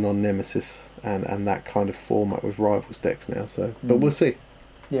all in on Nemesis and that kind of format with Rivals decks now. So, but we'll see.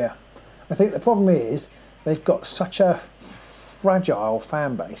 Yeah. I think the problem is they've got such a fragile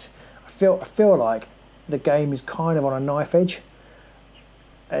fan base. I feel like the game is kind of on a knife edge,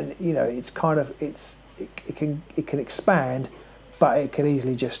 and it's kind of it can expand but it could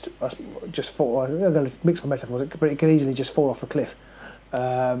easily just fall. I'm going to mix my metaphors, but it could easily just fall off a cliff.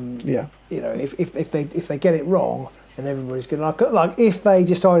 Yeah. You know, if they get it wrong, then everybody's going to like if they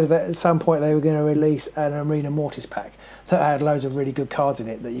decided that at some point they were going to release an Arena Mortis pack that had loads of really good cards in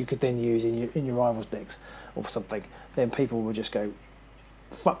it that you could then use in your rivals decks or something, then people would just go,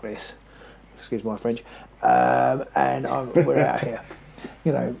 "Fuck this," excuse my French, and we're out here.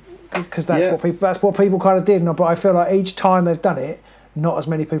 You know, because that's what people kind of did. But I feel like each time they've done it, not as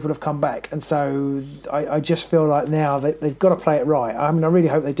many people have come back, and so I just feel like now they've got to play it right. I mean, I really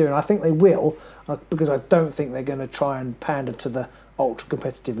hope they do, and I think they will, because I don't think they're going to try and pander to the ultra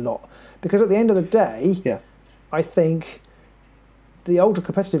competitive lot. Because at the end of the day, I think the ultra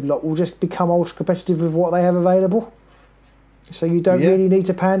competitive lot will just become ultra competitive with what they have available. So you don't really need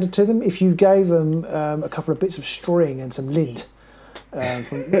to pander to them. If you gave them a couple of bits of string and some lint,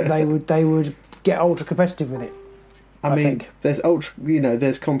 they would get ultra competitive with it. I think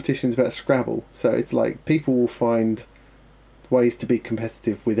there's competitions about Scrabble, so it's like people will find ways to be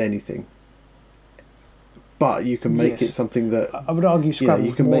competitive with anything, but you can make it something that I would argue Scrabble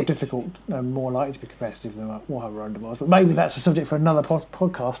is more difficult and more likely to be competitive than Warhammer Randomised. But maybe that's a subject for another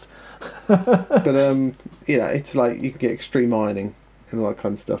podcast. But it's like you can get extreme ironing and all that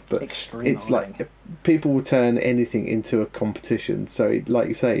kind of stuff. But like people will turn anything into a competition. So, like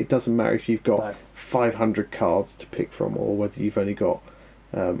you say, it doesn't matter if you've got 500 cards to pick from, or whether you've only got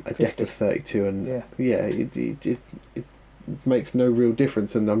a 50. Deck of 32. And it makes no real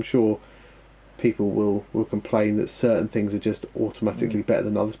difference. And I'm sure people will complain that certain things are just automatically better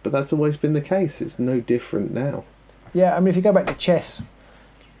than others. But that's always been the case. It's no different now. Yeah, I mean, if you go back to chess,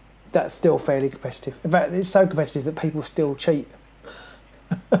 that's still fairly competitive. In fact, it's so competitive that people still cheat.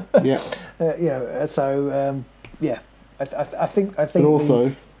 I think. But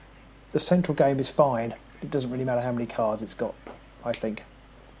also, the central game is fine. It doesn't really matter how many cards it's got. I think.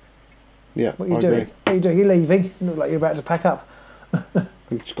 Yeah. What are you doing? Agree. What are you doing? You're leaving. You look like you're about to pack up.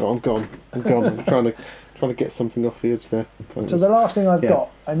 I'm gone. I'm trying to get something off the edge there. So the last thing I've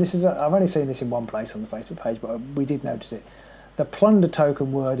got, and this is I've only seen this in one place on the Facebook page, but we did notice it. The plunder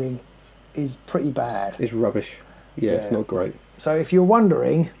token wording is pretty bad. It's rubbish. Yeah, it's not great. So if you're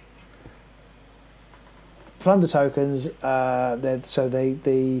wondering, plunder tokens, in the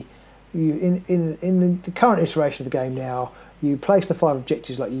current iteration of the game now, you place the 5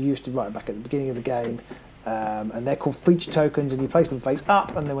 objectives like you used to right back at the beginning of the game, and they're called feature tokens, and you place them face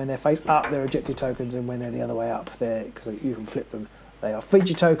up, and then when they're face up, they're objective tokens, and when they're the other way up, because you can flip them, they are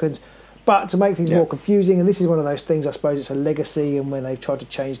feature tokens. But to make things more confusing, and this is one of those things, I suppose it's a legacy, and when they've tried to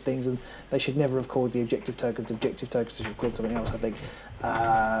change things, and they should never have called the objective tokens, they should have called something else, I think.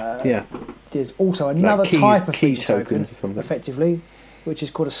 There's also another type of feature token, effectively, which is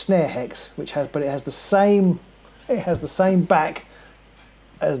called a snare hex, it has the same back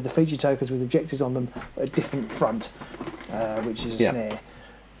as the feature tokens with objectives on them, a different front, which is a snare.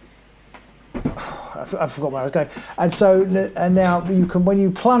 I forgot where I was going. And now you can, when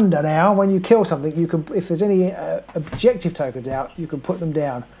you plunder now, when you kill something, you can, if there's any objective tokens out, you can put them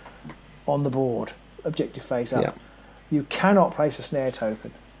down on the board, objective face up. You cannot place a snare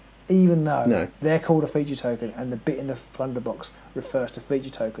token, even though they're called a feature token, and the bit in the plunder box refers to feature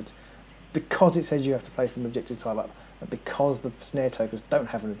tokens, because it says you have to place them objective side up, and because the snare tokens don't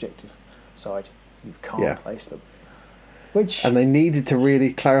have an objective side, you can't place them. And they needed to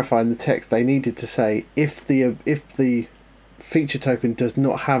really clarify in the text. They needed to say if the feature token does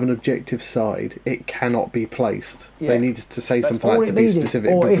not have an objective side, it cannot be placed. They needed to say something like to be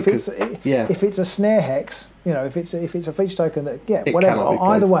specific. Or if it's a snare hex, if it's a feature token that whatever.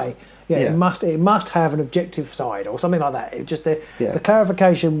 Either way, it must have an objective side or something like that. It just the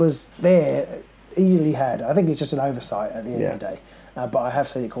clarification was there, easily had. I think it's just an oversight at the end of the day. But I have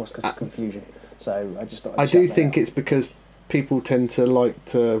seen it cause confusion. So I just thought I do think it's because people tend to like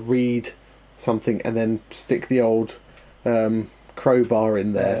to read something and then stick the old crowbar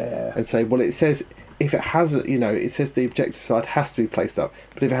in there and say, well, it says if it has, it says the objective side has to be placed up,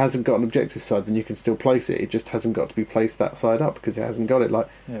 but if it hasn't got an objective side, then you can still place it. It just hasn't got to be placed that side up because it hasn't got it.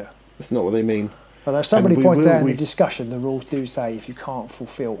 That's not what they mean. Although somebody pointed out in the discussion, the rules do say if you can't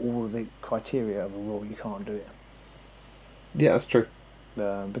fulfil all of the criteria of a rule, you can't do it. Yeah, that's true.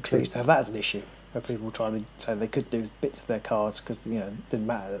 Because they used to have that as an issue, where people were trying to say they could do bits of their cards because it didn't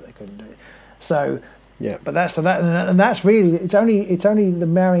matter that they couldn't do it. So but that's really it's only the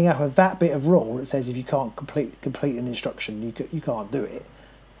marrying up of that bit of rule that says if you can't complete an instruction, you can't do it,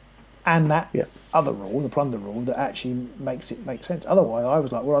 and that other rule, the plunder rule, that actually makes it make sense. Otherwise, I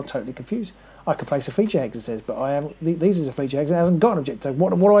was like, well, I'm totally confused. I could place a feature hex that says, but I haven't. These is a feature hex and it hasn't got an objective.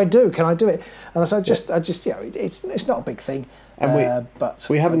 What do I do? Can I do it? And so it's not a big thing. And but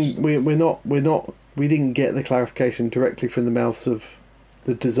we haven't. We're not. We didn't get the clarification directly from the mouths of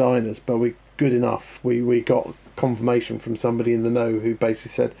the designers, but we good enough. We got confirmation from somebody in the know who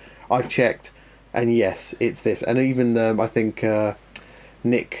basically said, "I've checked, and yes, it's this." And even I think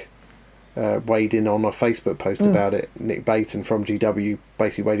Nick weighed in on a Facebook post about it. Nick Baton from GW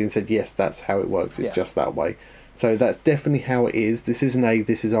basically weighed in and said, "Yes, that's how it works. It's just that way." So that's definitely how it is. This isn't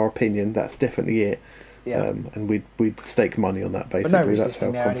this is our opinion. That's definitely it. Yeah. And we'd stake money on that, basically. But nobody's that's how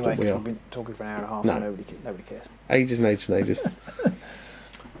listening now confident anyway, we are. we've been talking for an hour and a half, No. so nobody cares. Ages and ages and ages.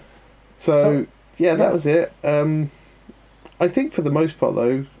 So that was it. I think for the most part,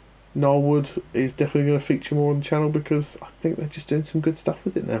 though, Gnarlwood is definitely going to feature more on the channel because I think they're just doing some good stuff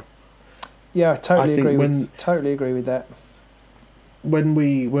with it now. Yeah, I totally agree with that. When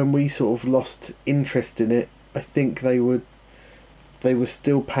we sort of lost interest in it, I think they were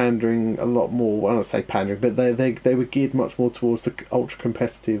still pandering a lot more. Well, I don't say pandering, but they were geared much more towards the ultra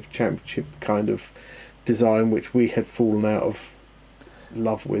competitive championship kind of design, which we had fallen out of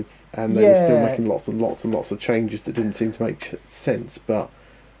love with, and they were still making lots and lots and lots of changes that didn't seem to make sense. But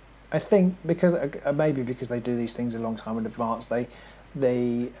I think because maybe because they do these things a long time in advance,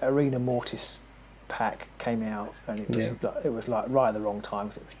 the Arena Mortis pack came out and it was like right at the wrong time.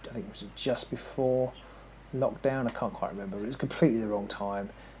 I think it was just before lockdown. I can't quite remember. It was completely the wrong time.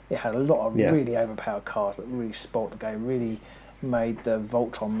 It had a lot of really overpowered cards that really spoilt the game. Really made the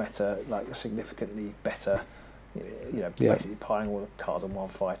Voltron meta like significantly better. Basically piling all the cards on one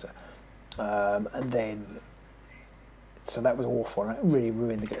fighter, and then so that was awful. And it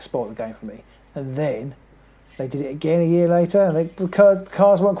really spoilt the game for me. And then they did it again a year later, and the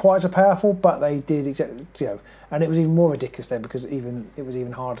cards weren't quite so powerful, but they did exactly, and it was even more ridiculous then because it was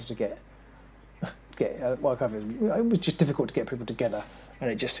even harder to get. It was just difficult to get people together, and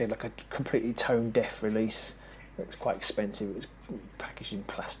it just seemed like a completely tone deaf release. It was quite expensive. It was packaged in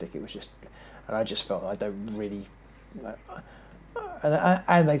plastic. It was just, and I just felt like I don't really.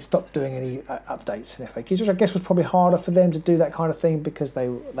 And they stopped doing any updates and FAQs, which I guess was probably harder for them to do that kind of thing because they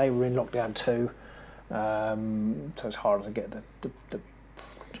were in lockdown too. So it's harder to get the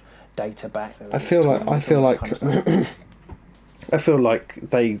data back. I feel like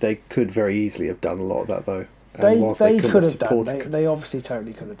they could very easily have done a lot of that though. They could have done. They obviously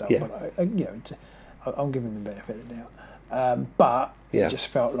totally could have done. Yeah. But I'm giving them the benefit of the doubt. But it just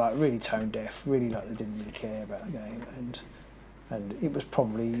felt like really tone deaf. Really like they didn't really care about the game, and it was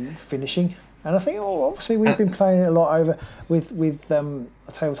probably finishing. And I think obviously we've been playing it a lot over with a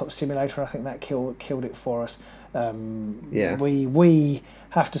tabletop simulator. And I think that killed it for us. We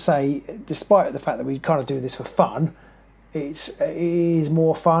have to say, despite the fact that we kind of do this for fun. It is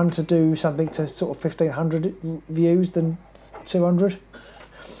more fun to do something to sort of 1,500 views than 200.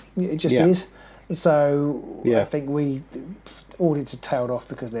 It just is. So I think audience had tailed off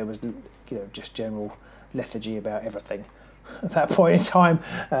because there was just general lethargy about everything at that point in time.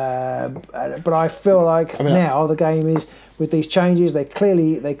 But I feel like now the game is with these changes. They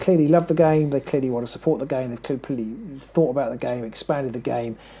clearly love the game. They clearly want to support the game. They've clearly thought about the game, expanded the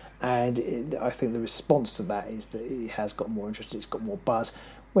game. And I think the response to that is that it has got more interest. It's got more buzz.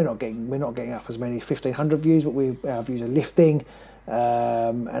 We're not getting up as many 1,500 views, but our views are lifting,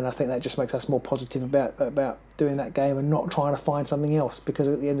 and I think that just makes us more positive about doing that game and not trying to find something else. Because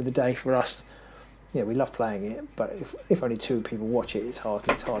at the end of the day, for us, we love playing it, but if only 2 people watch it, it's hard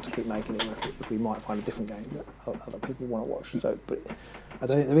to keep making it. If we might find a different game that other people want to watch. So, but I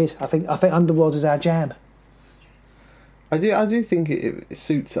don't think there is. I think Underworld is our jam. I do think it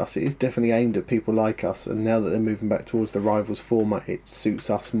suits us. It is definitely aimed at people like us, and now that they're moving back towards the Rivals format, it suits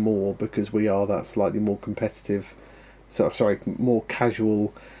us more because we are that slightly more competitive, more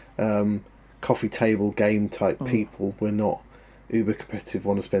casual, coffee table game type people. We're not uber competitive,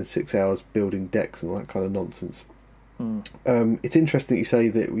 want to spend 6 hours building decks and all that kind of nonsense. It's interesting that you say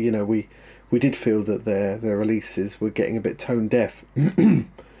that we did feel that their releases were getting a bit tone deaf.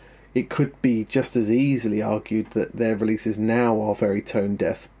 It could be just as easily argued that their releases now are very tone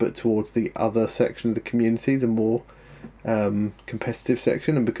deaf, but towards the other section of the community, the more competitive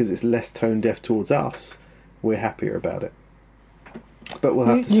section, and because it's less tone deaf towards us, we're happier about it. But we'll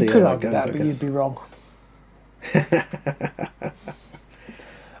have to see. You could argue that, but you'd be wrong.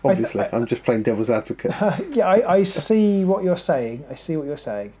 Obviously, I'm just playing devil's advocate. I see what you're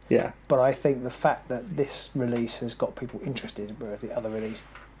saying. Yeah. But I think the fact that this release has got people interested, whereas the other release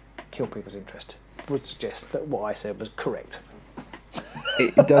killed people's interest, would suggest that what I said was correct.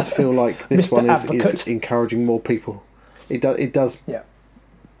 It does feel like this one is encouraging more people. It does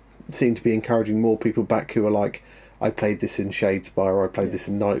seem to be encouraging more people back who are like, I played this in Shadespire, or I played this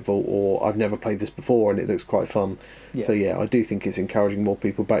in Night Vault, or I've never played this before and it looks quite fun. Yeah. So I do think it's encouraging more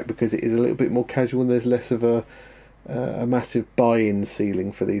people back, because it is a little bit more casual and there's less of a massive buy-in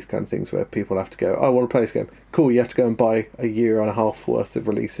ceiling for these kind of things, where people have to go, I want to play this game. Cool, you have to go and buy a year and a half worth of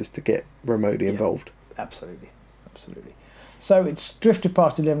releases to get remotely involved. Absolutely. So it's drifted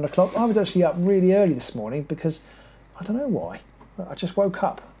past 11 o'clock. I was actually up really early this morning because I don't know why. I just woke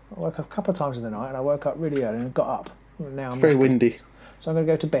up. I woke up a couple of times in the night and I woke up really early and got up. Now I'm very knackered. windy. So I'm going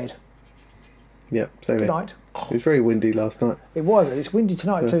to go to bed. Yep, same Good here. night. It was very windy last night. It was. It's windy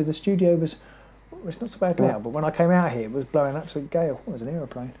tonight too. The studio was... It's not so bad now, Oh. but when I came out here, it was blowing absolute gale. It was an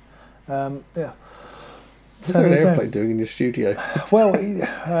aeroplane. Yeah. What's an aeroplane doing in your studio? Well,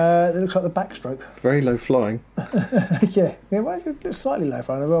 it looks like the backstroke. Very low flying. Yeah, well, it's slightly low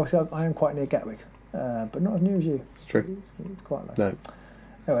flying. Well, see, I am quite near Gatwick, but not as near as you. It's true. It's quite low. No.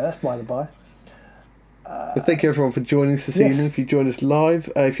 Anyway, that's by the by. But thank you everyone for joining us this evening. If you joined us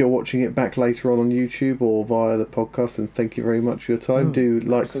live, if you're watching it back later on YouTube or via the podcast, then thank you very much for your time. Do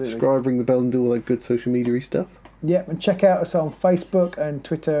like, absolutely. subscribe, ring the bell, and do all that good social media stuff. Yeah, and check out us on Facebook and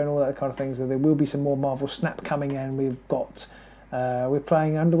Twitter and all that kind of thing. So there will be some more Marvel Snap coming, and we've got we're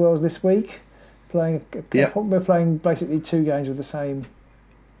playing Underworlds this week. We're playing basically 2 games with the same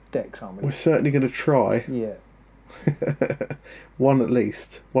decks, aren't we? We're certainly going to try. Yeah. one at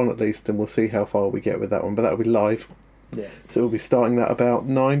least, and we'll see how far we get with that one. But that'll be live. Yeah. So we'll be starting that about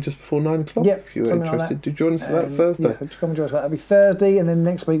 9, just before 9 o'clock. Yep, if you're something like interested, that. do join us for that Thursday. Yeah, come and join us for that. That'll be Thursday, and then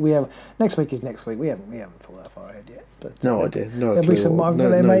next week next week is next week. We haven't thought that far ahead yet. But No idea. No there'll be some. clue.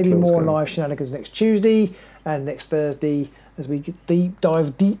 There may be clue what's more going on. live shenanigans next Tuesday and next Thursday as we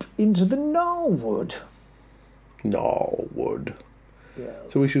dive deep into the Gnarlwood. Gnarlwood. Yes.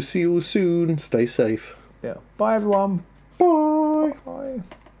 So we shall see you soon. Stay safe. Yeah. Bye everyone. Bye. Bye.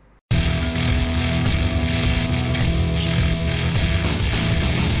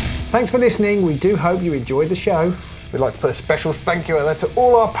 Thanks for listening. We do hope you enjoyed the show. We'd like to put a special thank you out there to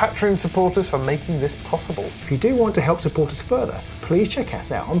all our Patreon supporters for making this possible. If you do want to help support us further, please check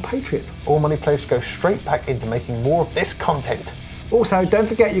us out on Patreon. All money pledged go straight back into making more of this content. Also, don't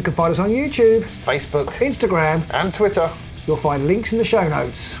forget you can find us on YouTube, Facebook, Instagram. and Twitter. You'll find links in the show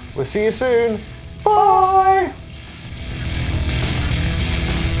notes. We'll see you soon. Bye!